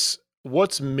 that?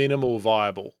 What's minimal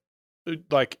viable?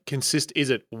 Like is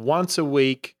it once a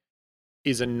week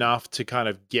is enough to kind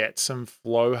of get some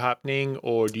flow happening,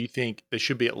 or do you think there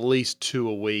should be at least 2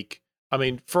 a week? I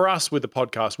mean, for us with the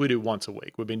podcast, we do once a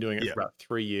week. We've been doing it for about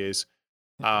 3 years.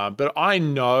 But I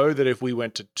know that if we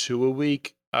went to 2 a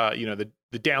week, the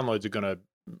downloads are going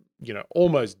to,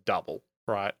 almost double,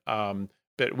 right?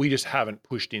 But we just haven't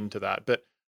pushed into that. But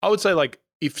I would say, like,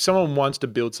 if someone wants to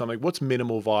build something, what's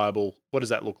minimal viable? What does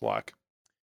that look like?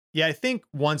 Yeah, I think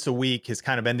once a week has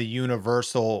kind of been the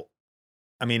universal.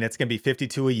 I mean, it's going to be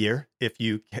 52 a year if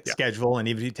you schedule and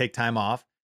even if you take time off.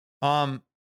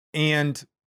 And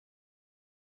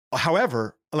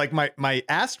however, like my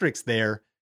asterisk there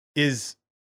is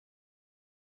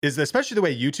especially the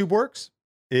way YouTube works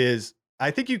is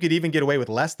I think you could even get away with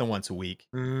less than once a week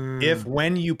if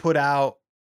when you put out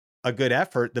a good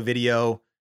effort, the video,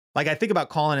 like I think about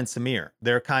Colin and Samir,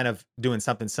 they're kind of doing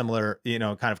something similar,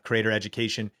 kind of creator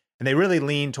education. And they really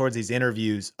lean towards these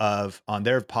interviews on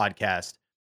their podcast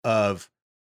of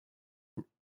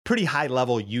pretty high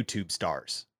level YouTube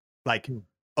stars, like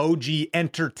OG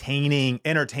entertaining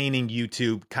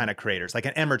YouTube kind of creators, like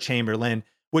an Emma Chamberlain,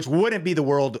 which wouldn't be the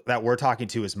world that we're talking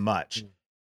to as much,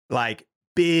 like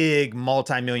big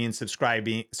multi-million subscribed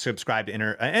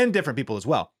and different people as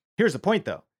well. Here's the point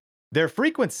though. their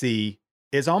frequency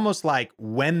is almost like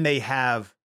when they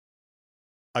have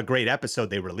a great episode,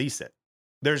 they release it.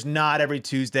 There's not every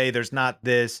Tuesday, there's not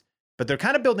this, but they're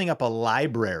kind of building up a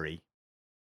library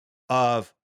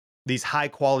of these high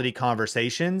quality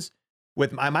conversations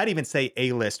with, I might even say,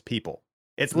 A-list people.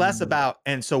 It's less about,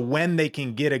 and so when they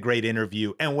can get a great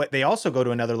interview, and what they also go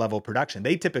to another level of production,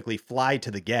 they typically fly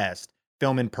to the guest,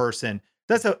 film in person.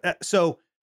 So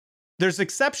there's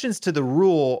exceptions to the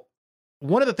rule.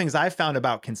 One of the things I've found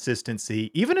about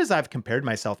consistency, even as I've compared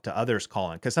myself to others,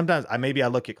 Colin, because sometimes I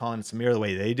look at Colin and Samir the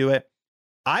way they do it.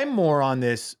 I'm more on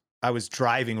this. I was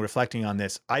driving, reflecting on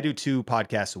this. I do 2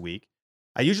 podcasts a week.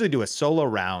 I usually do a solo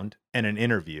round and an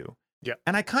interview. Yeah.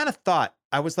 And I kind of thought,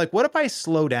 I was like, what if I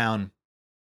slow down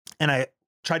and I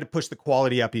tried to push the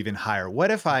quality up even higher?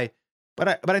 What if but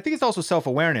I think it's also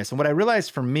self-awareness. And what I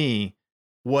realized for me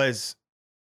was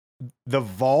the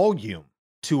volume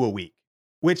to a week,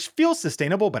 which feels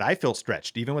sustainable, but I feel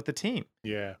stretched even with the team.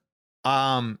 Yeah.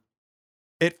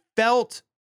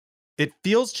 It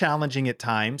feels challenging at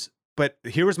times, but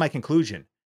here was my conclusion.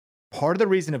 Part of the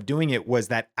reason of doing it was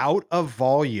that out of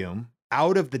volume,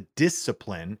 out of the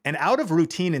discipline, and out of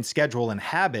routine and schedule and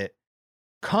habit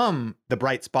come the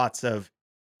bright spots of,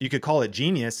 you could call it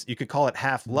genius, you could call it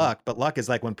half luck, but luck is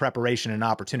like when preparation and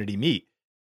opportunity meet.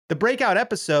 The breakout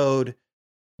episode,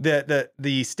 the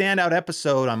standout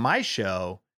episode on my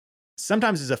show,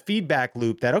 sometimes is a feedback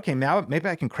loop that, okay, now maybe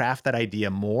I can craft that idea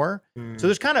more. So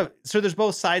there's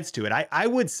both sides to it. I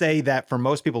would say that for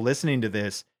most people listening to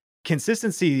this,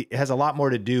 consistency has a lot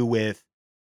more to do with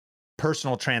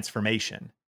personal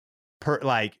transformation,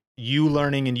 like you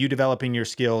learning and you developing your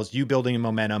skills, you building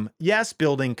momentum, yes,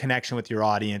 building connection with your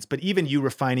audience, but even you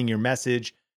refining your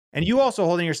message and you also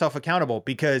holding yourself accountable,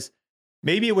 because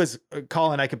maybe it was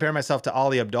Colin, I compare myself to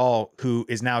Ali Abdaal, who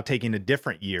is now taking a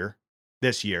different year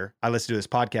this year. I listened to this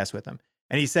podcast with him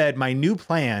and he said, my new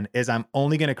plan is I'm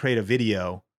only going to create a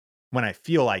video when I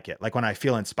feel like it, like when I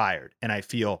feel inspired and I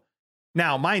feel.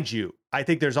 Now, mind you, I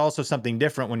think there's also something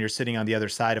different when you're sitting on the other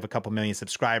side of a couple million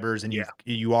subscribers and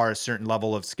you are a certain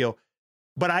level of skill.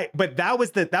 But that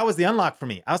was the unlock for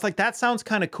me. I was like, that sounds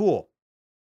kind of cool.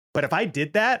 But if I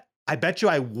did that, I bet you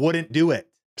I wouldn't do it.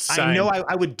 Same. I know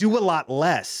I would do a lot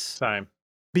less. Same.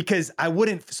 Because I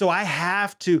wouldn't. So I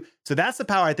have to. So that's the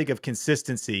power, I think, of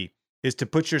consistency, is to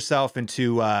put yourself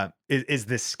into is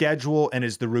the schedule and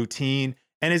is the routine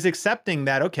and is accepting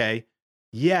that, okay,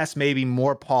 yes, maybe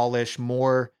more polish,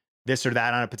 more this or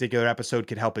that on a particular episode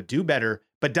could help it do better,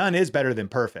 but done is better than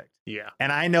perfect. Yeah.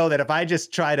 And I know that if I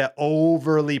just try to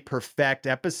overly perfect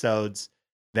episodes,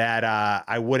 that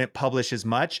I wouldn't publish as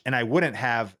much and I wouldn't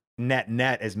have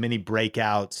net as many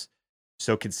breakouts.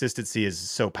 So consistency is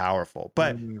so powerful.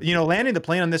 But, landing the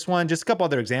plane on this one, just a couple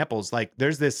other examples. Like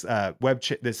there's this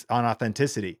this on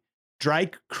authenticity, Dry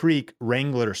Creek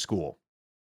Wrangler School.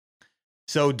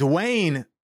 So Dwayne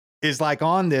is like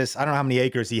on this, I don't know how many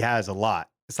acres he has, a lot.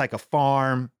 It's like a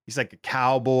farm. He's like a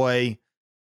cowboy.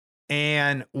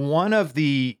 And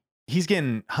he's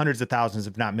getting hundreds of thousands,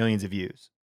 if not millions of views.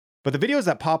 But the videos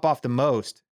that pop off the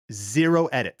most, 0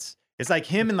 edits. It's like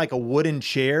him in like a wooden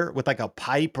chair with like a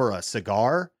pipe or a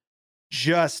cigar,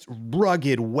 just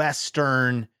rugged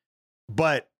Western,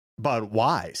 but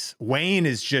wise. Wayne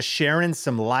is just sharing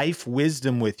some life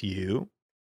wisdom with you.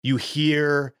 You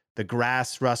hear the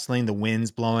grass rustling, the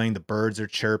wind's blowing, the birds are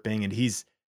chirping, and he's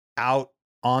out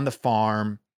on the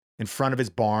farm in front of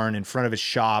his barn, in front of his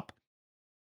shop.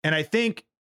 And I think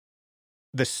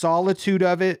the solitude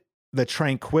of it, the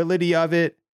tranquility of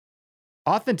it,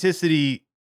 authenticity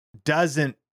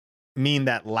doesn't mean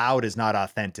that loud is not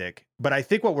authentic. But I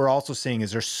think what we're also seeing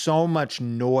is there's so much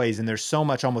noise and there's so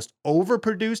much almost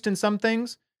overproduced in some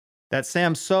things that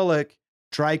Sam Sulek,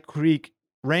 Dry Creek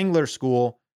Wrangler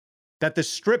School, that the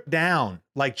stripped down,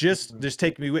 like just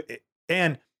take me with it.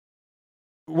 And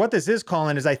what this is,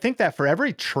 Colin, is I think that for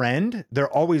every trend, there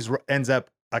always ends up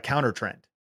a counter trend.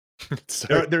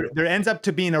 There ends up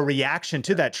to being a reaction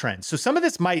to that trend. So some of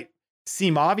this might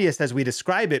seem obvious as we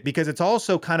describe it, because it's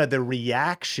also kind of the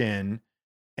reaction.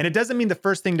 And it doesn't mean the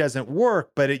first thing doesn't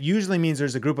work, but it usually means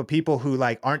there's a group of people who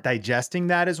like aren't digesting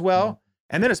that as well.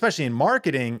 And then especially in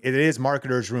marketing, it is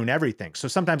marketers ruin everything. So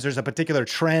sometimes there's a particular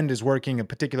trend is working a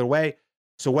particular way.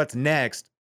 So what's next?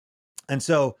 And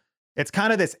so it's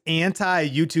kind of this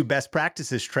anti-YouTube best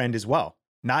practices trend as well.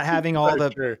 Not having all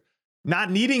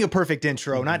not needing a perfect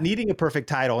intro, not needing a perfect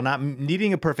title, not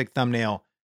needing a perfect thumbnail,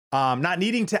 not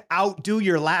needing to outdo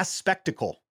your last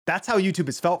spectacle. That's how YouTube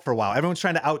has felt for a while. Everyone's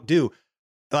trying to outdo,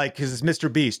 like, because it's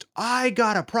Mr. Beast. I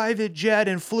got a private jet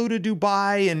and flew to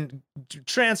Dubai and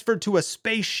transferred to a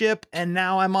spaceship, and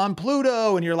now I'm on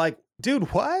Pluto. And you're like,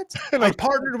 dude, what? And I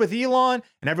partnered with Elon,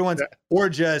 and everyone's, Yeah. or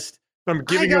just, I'm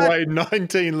giving away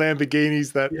 19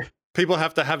 Lamborghinis that people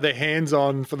have to have their hands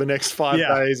on for the next 5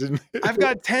 days. And I've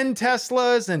got 10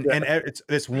 Teslas, and it's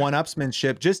this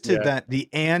one-upsmanship just to the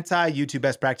anti-YouTube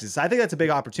best practices. I think that's a big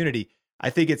opportunity. I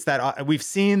think it's that we've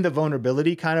seen the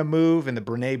vulnerability kind of move and the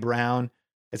Brene Brown.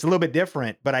 It's a little bit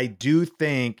different, but I do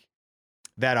think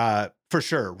that for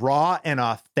sure, raw and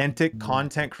authentic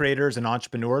content creators and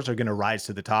entrepreneurs are going to rise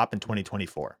to the top in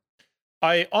 2024.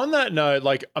 On that note,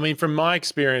 like, I mean, from my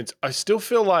experience, I still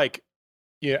feel like,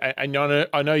 I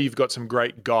know you've got some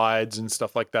great guides and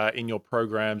stuff like that in your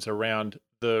programs around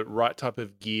the right type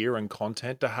of gear and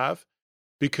content to have,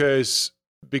 because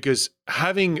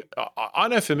having, I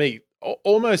know for me,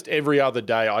 almost every other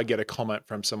day I get a comment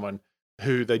from someone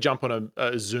who they jump on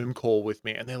a Zoom call with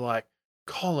me and they're like,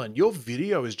 Colin, your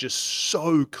video is just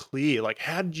so clear. Like,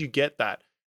 how did you get that?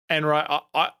 And right,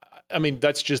 I mean,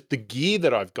 that's just the gear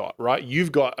that I've got, right?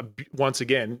 You've got, once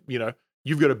again,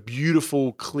 you've got a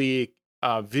beautiful, clear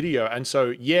video. And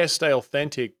so, stay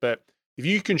authentic, but if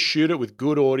you can shoot it with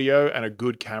good audio and a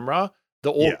good camera,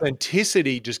 the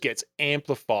authenticity just gets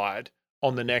amplified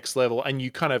on the next level, and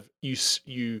you kind of,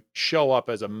 you show up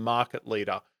as a market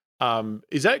leader.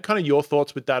 Is that kind of your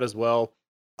thoughts with that as well?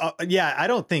 I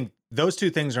don't think those two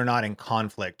things are not in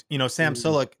conflict. Sam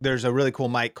Sulek, there's a really cool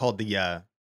mic called the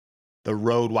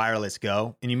Rode Wireless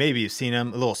Go, and you maybe have seen them,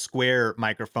 a little square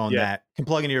microphone that can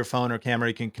plug into your phone or camera.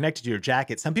 You can connect it to your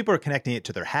jacket. Some people are connecting it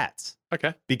to their hats.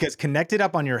 Okay. Because connected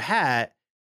up on your hat,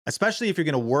 especially if you're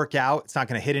going to work out, it's not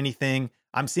going to hit anything.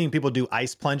 I'm seeing people do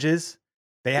ice plunges.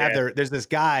 They have there's this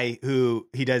guy who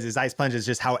he does his ice plunges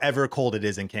just however cold it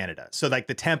is in Canada. So like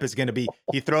the temp is going to be,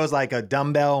 he throws like a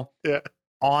dumbbell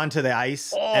onto the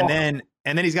ice, and then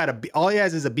he's got all he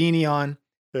has is a beanie on.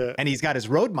 Yeah. And he's got his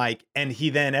Rode mic, and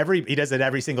he does it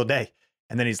every single day.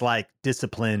 And then he's like,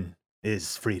 discipline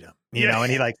is freedom,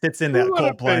 and he like sits in that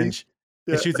cold plunge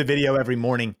and shoots a video every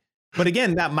morning. But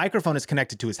again, that microphone is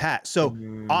connected to his hat. So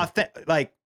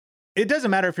like, it doesn't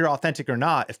matter if you're authentic or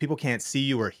not, if people can't see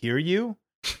you or hear you.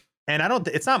 And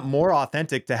it's not more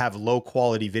authentic to have low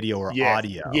quality video or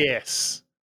audio. Yes.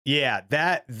 Yeah.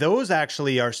 Those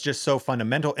actually are just so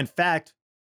fundamental. In fact,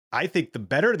 I think the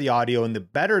better the audio and the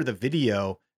better the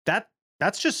video,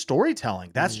 that's just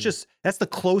storytelling. That's the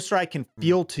closer I can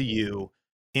feel to you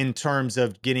in terms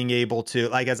of getting able to,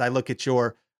 like, as I look at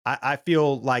I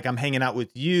feel like I'm hanging out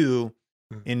with you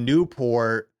in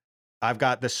Newport. I've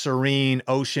got the serene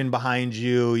ocean behind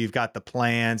you. You've got the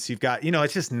plants. You've got,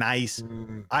 it's just nice.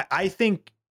 I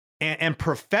think, and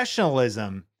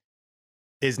professionalism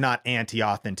is not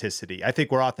anti-authenticity. I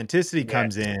think where authenticity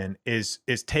comes in is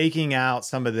taking out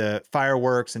some of the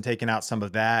fireworks and taking out some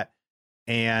of that.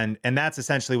 And that's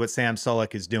essentially what Sam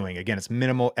Sulek is doing. Again, it's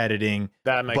minimal editing,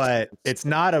 but sense. It's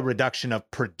not a reduction of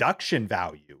production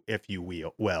value, if you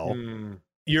will.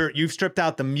 You've stripped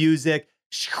out the music,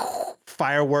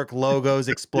 firework logos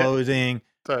exploding.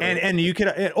 And you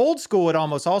could, old school would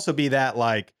almost also be that,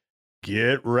 like,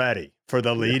 get ready for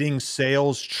the leading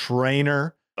sales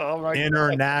trainer,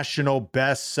 international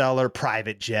bestseller,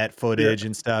 private jet footage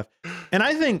and stuff. And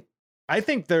I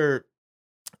think there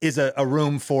is a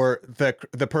room for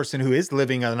the person who is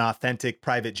living an authentic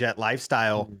private jet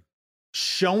lifestyle,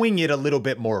 showing it a little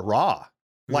bit more raw,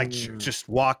 like just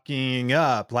walking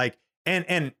up, like,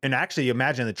 and actually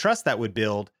imagine the trust that would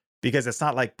build, because it's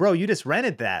not like, bro, you just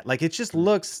rented that. Like, it just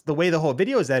looks, the way the whole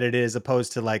video is edited, as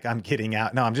opposed to like, I'm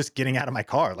just getting out of my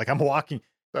car. Like, I'm walking,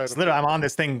 literally, I'm on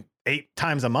this thing 8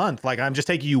 times a month. Like, I'm just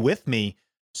taking you with me.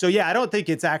 So yeah, I don't think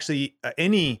it's actually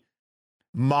any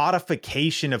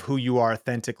modification of who you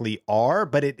authentically are,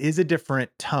 but it is a different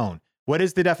tone. What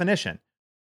is the definition?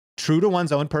 True to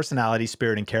one's own personality,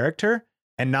 spirit, and character,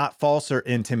 and not false or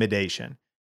intimidation,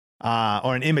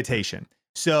 or an imitation.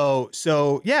 So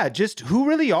yeah, just who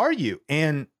really are you?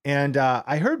 And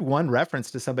I heard one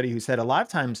reference to somebody who said a lot of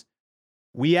times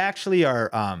we actually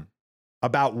are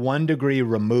about 1 degree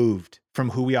removed from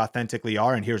who we authentically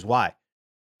are. And here's why.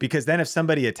 Because then if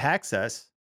somebody attacks us,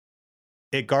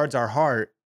 it guards our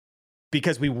heart,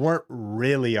 because we weren't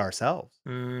really ourselves.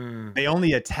 They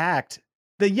only attacked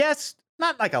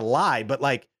not like a lie, but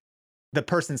like the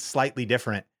person's slightly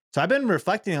different. So I've been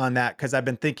reflecting on that, because I've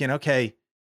been thinking, okay,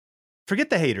 forget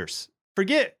the haters,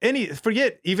 forget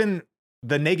even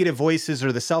the negative voices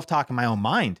or the self-talk in my own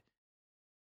mind.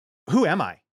 Who am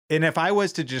I? And if I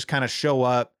was to just kind of show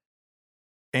up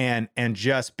and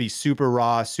just be super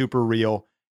raw, super real.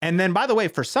 And then, by the way,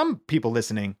 for some people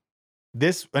listening,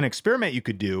 an experiment you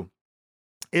could do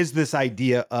is this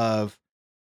idea of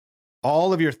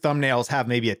all of your thumbnails have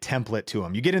maybe a template to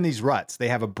them. You get in these ruts, they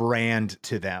have a brand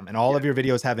to them, and all of your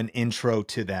videos have an intro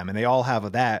to them, and they all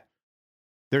have that.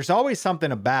 There's always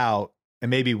something about, and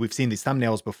maybe we've seen these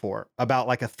thumbnails before, about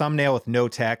like a thumbnail with no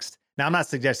text. Now, I'm not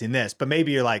suggesting this, but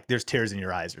maybe you're like, there's tears in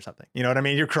your eyes or something. You know what I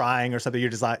mean? You're crying or something.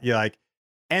 You're like,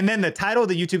 and then the title of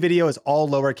the YouTube video is all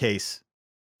lowercase.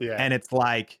 Yeah. And it's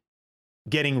like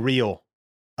getting real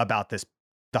about this,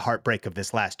 the heartbreak of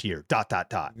this last year, ...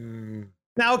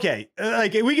 Now, okay,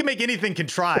 like we can make anything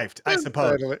contrived, I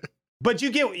suppose. Totally. But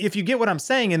if you get what I'm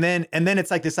saying, and then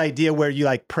it's like this idea where you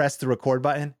like press the record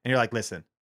button and you're like, listen,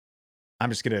 I'm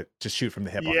just gonna shoot from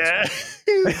the hip on this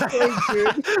one. So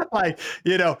good. Like,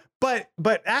 you know, but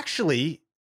actually,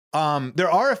 there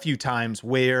are a few times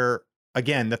where,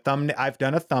 again, I've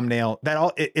done a thumbnail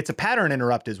that it's a pattern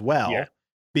interrupt as well,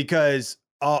 because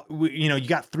you know, you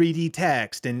got 3D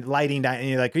text and lighting down, and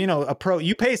you're like, you know,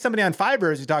 you pay somebody on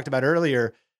Fiverr, as you talked about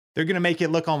earlier, they're gonna make it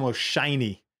look almost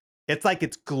shiny. It's like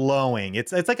it's glowing.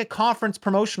 It's like a conference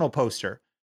promotional poster.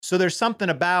 So there's something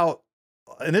about,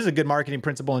 and this is a good marketing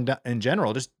principle in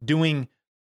general, just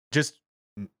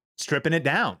stripping it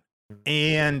down.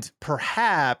 And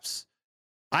perhaps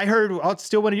I heard, I'll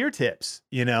steal one of your tips,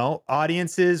 you know,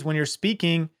 audiences, when you're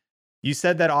speaking, you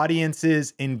said that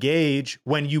audiences engage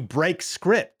when you break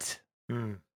script.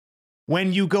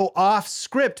 When you go off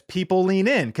script, people lean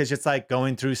in because it's like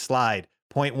going through slide,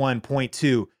 point 1, point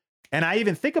 2. And I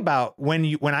even think about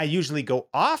when I usually go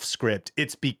off script,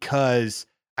 it's because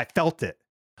I felt it.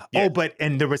 Yeah.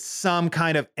 And there was some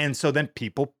kind of, and so then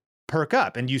people perk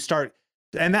up and you start,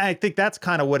 and I think that's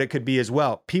kind of what it could be as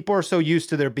well. People are so used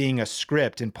to there being a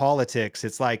script in politics.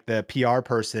 It's like the PR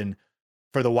person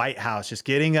for the White House just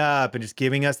getting up and just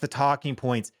giving us the talking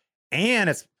points, and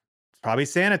it's probably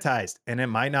sanitized, and it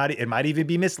might even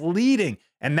be misleading.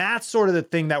 And that's sort of the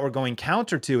thing that we're going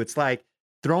counter to. It's like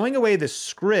throwing away the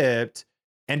script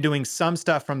and doing some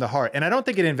stuff from the heart. And I don't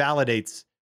think it invalidates,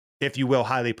 if you will,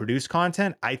 highly produced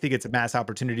content. I think it's a mass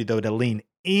opportunity, though, to lean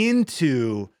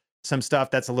into some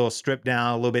stuff that's a little stripped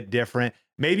down, a little bit different.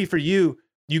 Maybe for you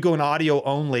go an audio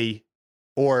only,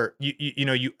 or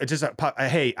you just,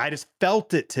 hey, I just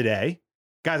felt it today.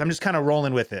 Guys, I'm just kind of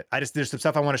rolling with it. There's some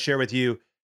stuff I want to share with you.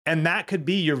 And that could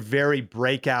be your very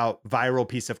breakout viral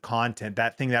piece of content,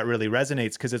 that thing that really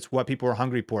resonates, because it's what people are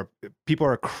hungry for. People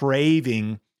are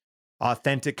craving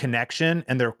authentic connection,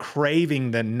 and they're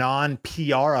craving the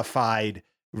non-PR-ified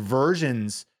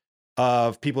versions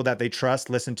of people that they trust,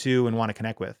 listen to, and want to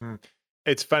connect with.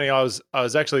 It's funny. I was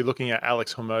actually looking at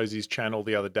Alex Hormozi's channel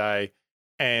the other day,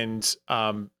 and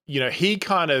you know, he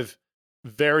kind of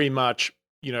very much,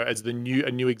 you know, as a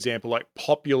new example, like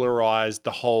popularized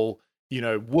the whole, you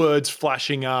know, words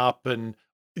flashing up, and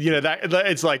you know, that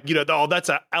it's like, you know, oh, that's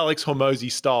a Alex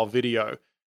Hormozi style video.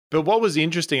 But what was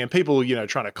interesting, and people, you know,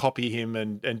 trying to copy him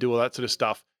and do all that sort of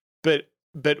stuff. But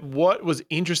what was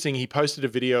interesting, he posted a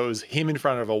video, it was him in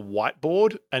front of a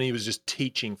whiteboard, and he was just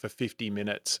teaching for 50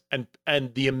 minutes. And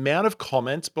the amount of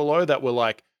comments below that were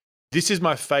like, this is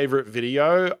my favorite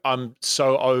video. I'm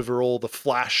so over all the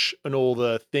flash and all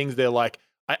the things. They're like,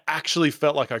 I actually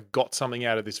felt like I got something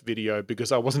out of this video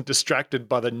because I wasn't distracted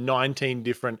by the 19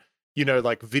 different, you know,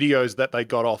 like videos that they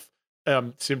got off,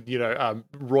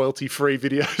 royalty-free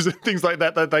videos and things like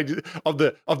that they of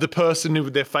the person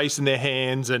with their face in their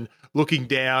hands and looking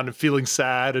down and feeling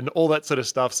sad and all that sort of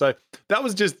stuff. So that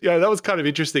was just, that was kind of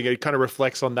interesting. It kind of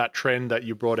reflects on that trend that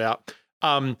you brought out.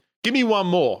 Give me one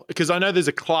more, because I know there's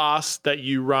a class that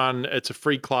you run. It's a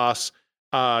free class,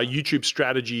 YouTube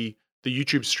strategy, the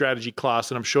YouTube strategy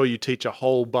class, and I'm sure you teach a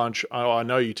whole bunch. I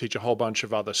know you teach a whole bunch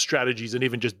of other strategies and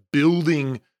even just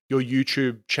building your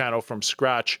YouTube channel from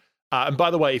scratch. And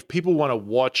by the way, if people want to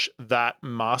watch that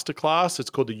masterclass, it's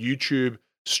called the YouTube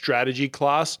strategy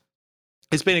class.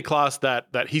 It's been a class that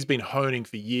he's been honing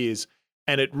for years,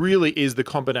 and it really is the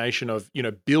combination of, you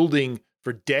know, building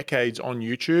for decades on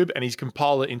YouTube, and he's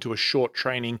compiled it into a short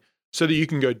training so that you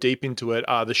can go deep into it.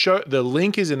 The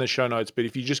link is in the show notes, but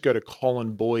if you just go to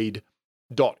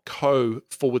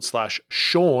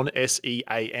colinboyd.co/Sean,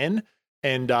 SEAN,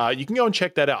 and you can go and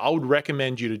check that out. I would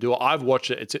recommend you to do it. I've watched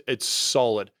it. It's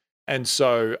solid. And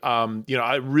so,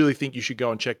 I really think you should go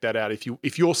and check that out.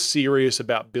 If you're serious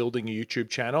about building a YouTube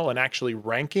channel and actually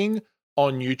ranking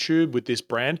on YouTube with this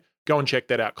brand, go and check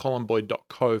that out,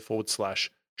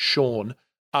 colinboyd.co/Sean.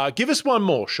 Give us one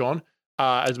more, Sean,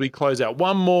 as we close out.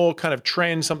 One more kind of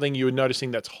trend, something you were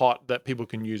noticing that's hot that people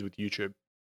can use with YouTube.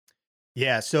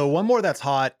 Yeah, so one more that's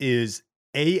hot is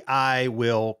AI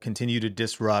will continue to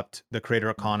disrupt the creator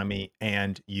economy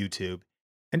and YouTube.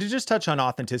 And to just touch on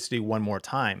authenticity one more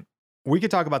time, we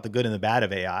could talk about the good and the bad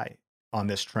of AI on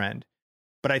this trend.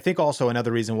 But I think also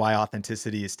another reason why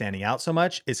authenticity is standing out so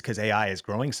much is because AI is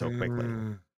growing so quickly.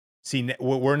 See,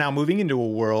 we're now moving into a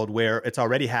world where it's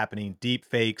already happening. Deep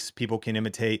fakes, people can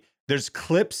imitate. There's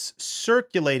clips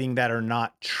circulating that are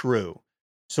not true.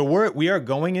 So we are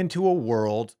going into a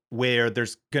world where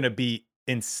there's going to be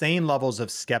insane levels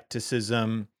of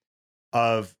skepticism,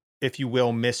 of, if you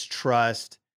will,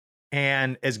 mistrust.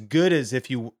 And as good as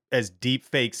as deep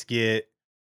fakes get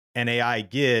and AI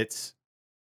gets,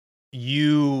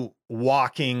 you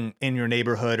walking in your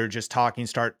neighborhood or just talking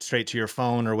start straight to your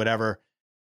phone or whatever,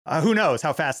 who knows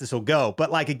how fast this will go.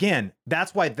 But like, again,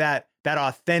 that's why that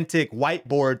authentic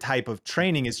whiteboard type of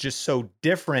training is just so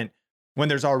different when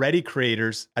there's already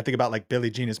creators. I think about like Billy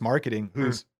Genius Marketing,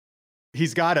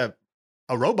 he's got a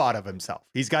robot of himself.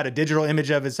 He's got a digital image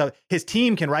of himself. His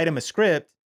team can write him a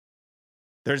script.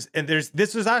 This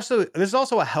is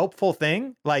also a helpful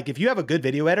thing. Like, if you have a good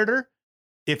video editor,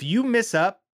 if you mess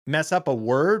up a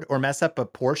word or mess up a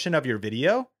portion of your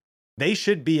video, they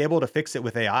should be able to fix it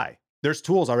with AI. There's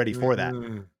tools already for that,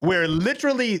 where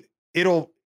literally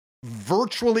it'll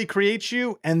virtually create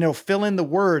you and they'll fill in the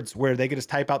words where they can just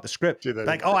type out the script.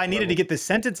 Like, oh, I needed to get this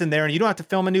sentence in there, and you don't have to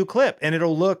film a new clip, and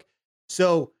it'll look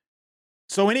so.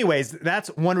 So anyways, that's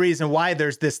one reason why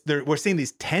we're seeing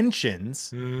these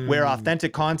tensions where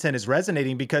authentic content is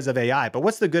resonating because of AI. But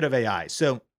what's the good of AI?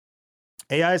 So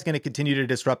AI is going to continue to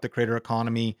disrupt the creator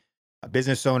economy.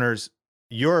 Business owners,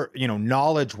 your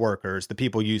knowledge workers, the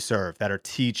people you serve that are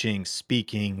teaching,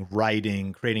 speaking,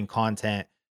 writing, creating content.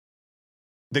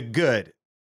 The good,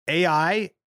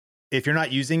 AI, if you're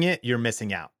not using it, you're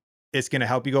missing out. It's going to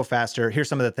help you go faster. Here's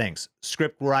some of the things: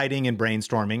 script writing and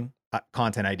brainstorming,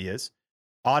 content ideas,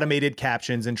 automated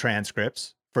captions and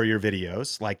transcripts for your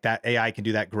videos. Like that, AI can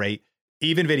do that great.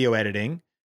 Even video editing,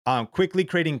 quickly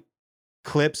creating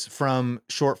clips from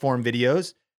short form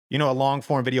videos. A long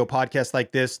form video podcast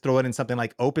like this, throw it in something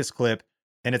like Opus Clip,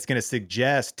 and it's going to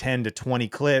suggest 10 to 20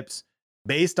 clips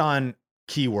based on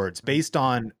keywords, based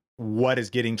on what is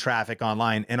getting traffic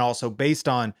online, and also based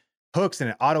on hooks,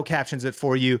 and it auto captions it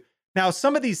for you. Now,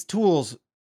 some of these tools,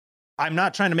 I'm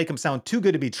not trying to make them sound too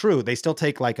good to be true. They still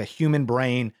take like a human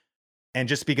brain. And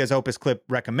just because Opus Clip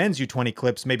recommends you 20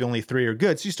 clips, maybe only 3 are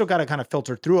good. So you still got to kind of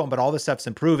filter through them, but all this stuff's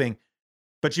improving.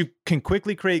 But you can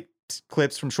quickly create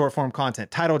clips from short form content,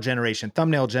 title generation,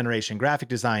 thumbnail generation, graphic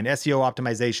design, SEO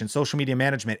optimization, social media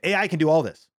management. AI can do all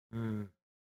this.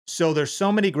 So there's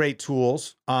so many great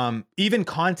tools, even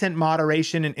content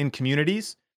moderation in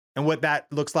communities, and what that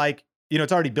looks like.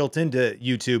 It's already built into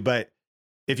YouTube, but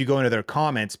if you go into their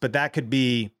comments, but that could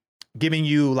be giving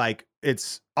you, like,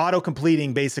 it's auto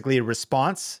completing basically a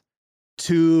response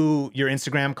to your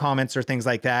Instagram comments or things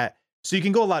like that. So you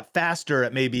can go a lot faster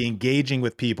at maybe engaging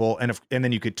with people, and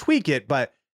then you could tweak it,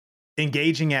 but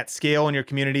engaging at scale in your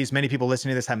communities. Many people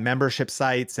listening to this have membership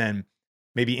sites and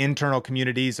maybe internal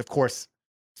communities, of course,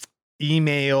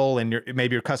 email and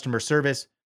maybe your customer service.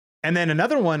 And then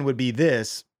another one would be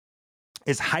this,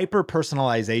 is hyper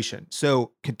personalization.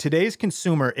 So today's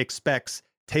consumer expects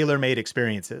tailor-made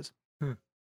experiences.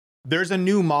 There's a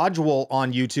new module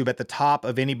on YouTube at the top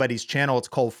of anybody's channel. It's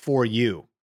called For You.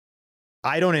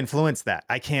 I don't influence that.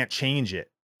 I can't change it.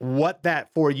 What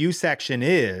that For You section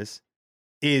is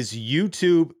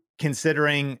YouTube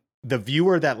considering the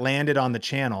viewer that landed on the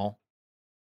channel.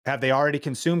 Have they already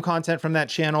consumed content from that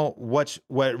channel? What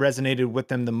resonated with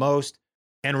them the most?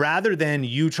 And rather than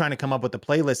you trying to come up with the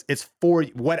playlist, it's for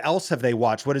what else have they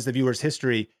watched? What is the viewer's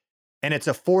history? And it's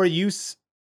a For You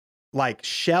like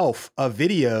shelf of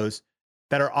videos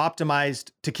that are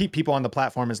optimized to keep people on the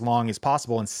platform as long as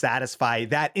possible and satisfy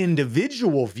that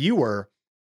individual viewer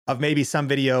of maybe some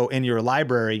video in your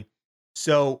library.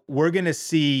 So we're going to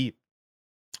see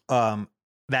that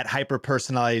hyper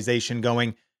personalization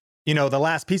going. The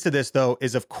last piece of this, though,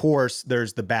 is, of course,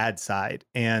 there's the bad side,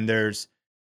 and there's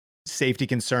safety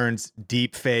concerns,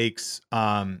 deep fakes,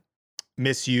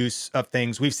 misuse of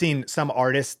things. We've seen some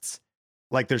artists,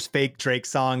 like there's fake Drake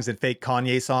songs and fake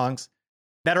Kanye songs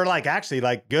that are like actually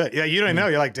like good. Yeah, you don't even know.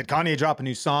 You're like, did Kanye drop a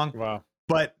new song? Wow.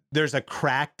 But there's a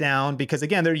crackdown because,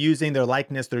 again, they're using their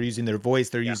likeness, they're using their voice,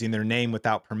 they're using their name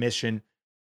without permission.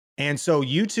 And so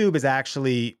YouTube has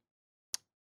actually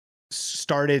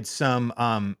started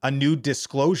a new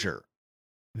disclosure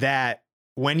that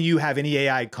when you have any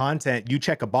AI content, you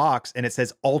check a box and it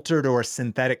says altered or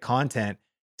synthetic content,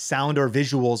 sound or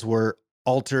visuals were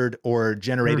altered or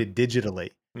generated digitally.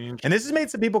 And this has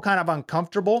made some people kind of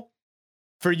uncomfortable.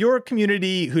 For your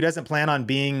community who doesn't plan on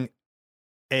being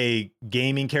a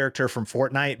gaming character from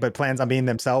Fortnite, but plans on being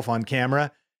themselves on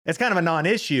camera, it's kind of a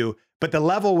non-issue. But the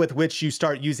level with which you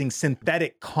start using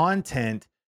synthetic content,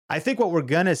 I think what we're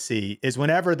going to see is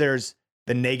whenever there's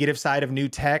the negative side of new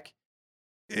tech,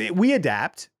 we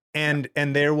adapt and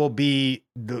there will be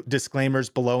the disclaimers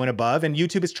below and above. And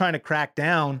YouTube is trying to crack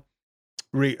down,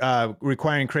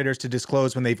 requiring creators to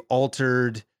disclose when they've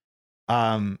altered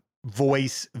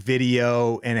voice,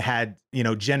 video, and had,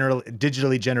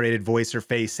 digitally generated voice or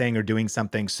face saying or doing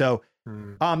something. So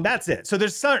that's it. So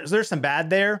there's some bad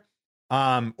there,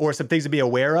 or some things to be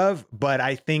aware of. But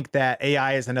I think that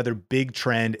AI is another big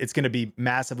trend. It's going to be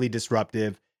massively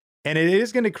disruptive, and it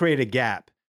is going to create a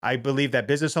gap. I believe that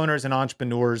business owners and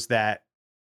entrepreneurs that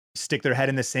stick their head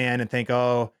in the sand and think,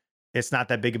 oh, it's not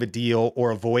that big of a deal,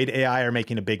 or avoid AI are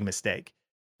making a big mistake,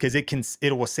 because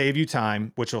it will save you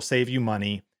time, which will save you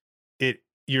money.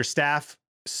 Your staff,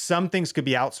 some things could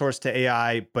be outsourced to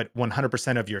AI, but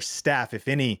 100% of your staff, if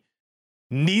any,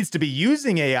 needs to be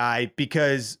using AI,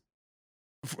 because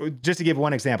just to give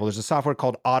one example, there's a software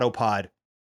called Autopod,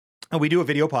 and we do a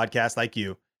video podcast like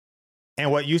you. And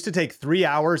what used to take 3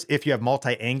 hours if you have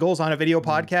multi-angles on a video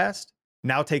podcast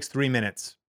now takes 3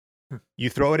 minutes. You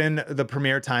throw it in the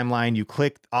Premiere timeline, you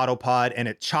click Autopod, and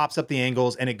it chops up the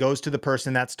angles, and it goes to the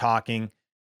person that's talking.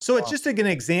 So it's just an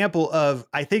example of,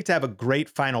 I think, to have a great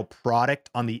final product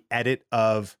on the edit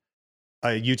of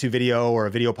a YouTube video or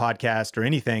a video podcast or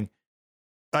anything,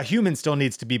 a human still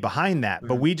needs to be behind that.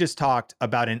 But we just talked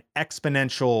about an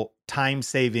exponential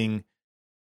time-saving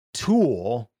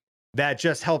tool that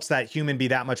just helps that human be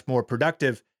that much more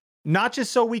productive. Not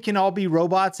just so we can all be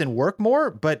robots and work more,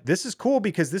 but this is cool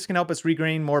because this can help us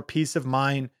regain more peace of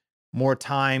mind, more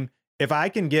time. If I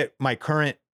can get my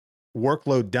current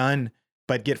workload done,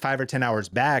 but get 5 or 10 hours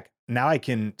back, now I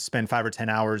can spend 5 or 10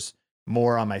 hours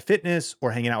more on my fitness,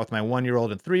 or hanging out with my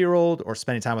 1-year-old and 3-year-old, or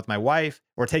spending time with my wife,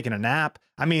 or taking a nap.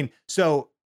 I mean, so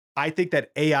I think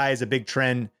that AI is a big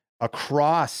trend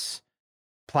across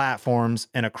platforms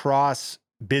and across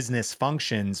business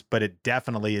functions, but it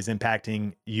definitely is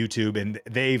impacting YouTube, and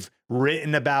they've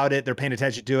written about it. They're paying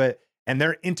attention to it, and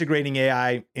they're integrating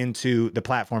AI into the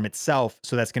platform itself.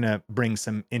 So that's going to bring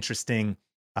some interesting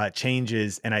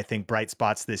changes, and I think bright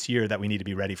spots this year that we need to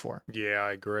be ready for. Yeah,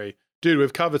 I agree. Dude,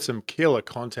 we've covered some killer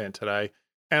content today,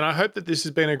 and I hope that this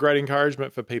has been a great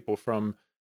encouragement for people, from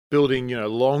building,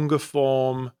 longer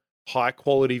form, high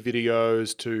quality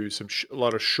videos to a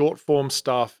lot of short form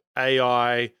stuff,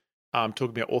 AI,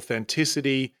 talking about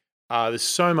authenticity. There's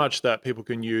so much that people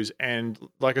can use. And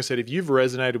like I said, if you've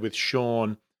resonated with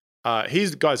Sean,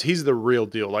 he's the real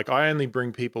deal. Like, I only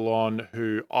bring people on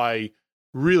who I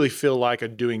really feel like are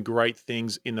doing great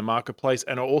things in the marketplace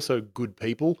and are also good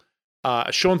people.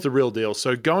 Sean's the real deal.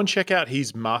 So go and check out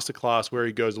his masterclass, where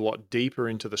he goes a lot deeper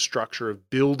into the structure of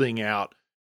building out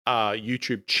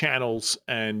YouTube channels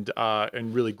and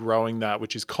really growing that,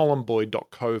 which is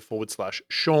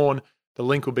colinboyd.co/Sean. The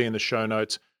link will be in the show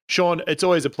notes. Sean, it's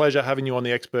always a pleasure having you on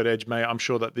the Expert Edge, mate. I'm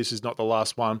sure that this is not the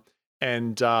last one.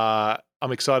 And I'm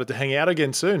excited to hang out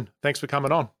again soon. Thanks for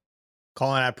coming on.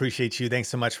 Colin, I appreciate you. Thanks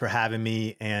so much for having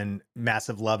me, and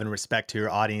massive love and respect to your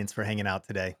audience for hanging out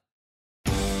today.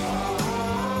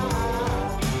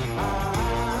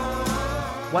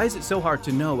 Why is it so hard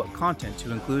to know what content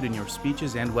to include in your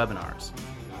speeches and webinars?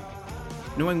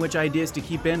 Knowing which ideas to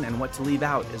keep in and what to leave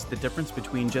out is the difference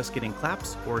between just getting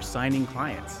claps or signing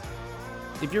clients.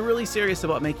 If you're really serious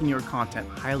about making your content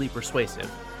highly persuasive,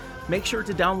 make sure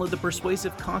to download the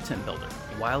Persuasive Content Builder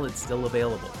while it's still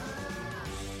available.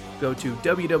 Go to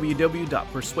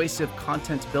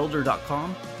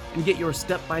www.persuasivecontentbuilder.com and get your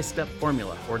step-by-step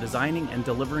formula for designing and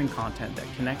delivering content that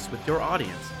connects with your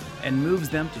audience and moves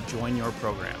them to join your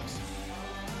programs.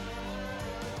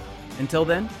 Until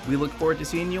then, we look forward to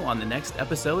seeing you on the next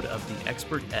episode of The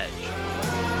Expert Edge.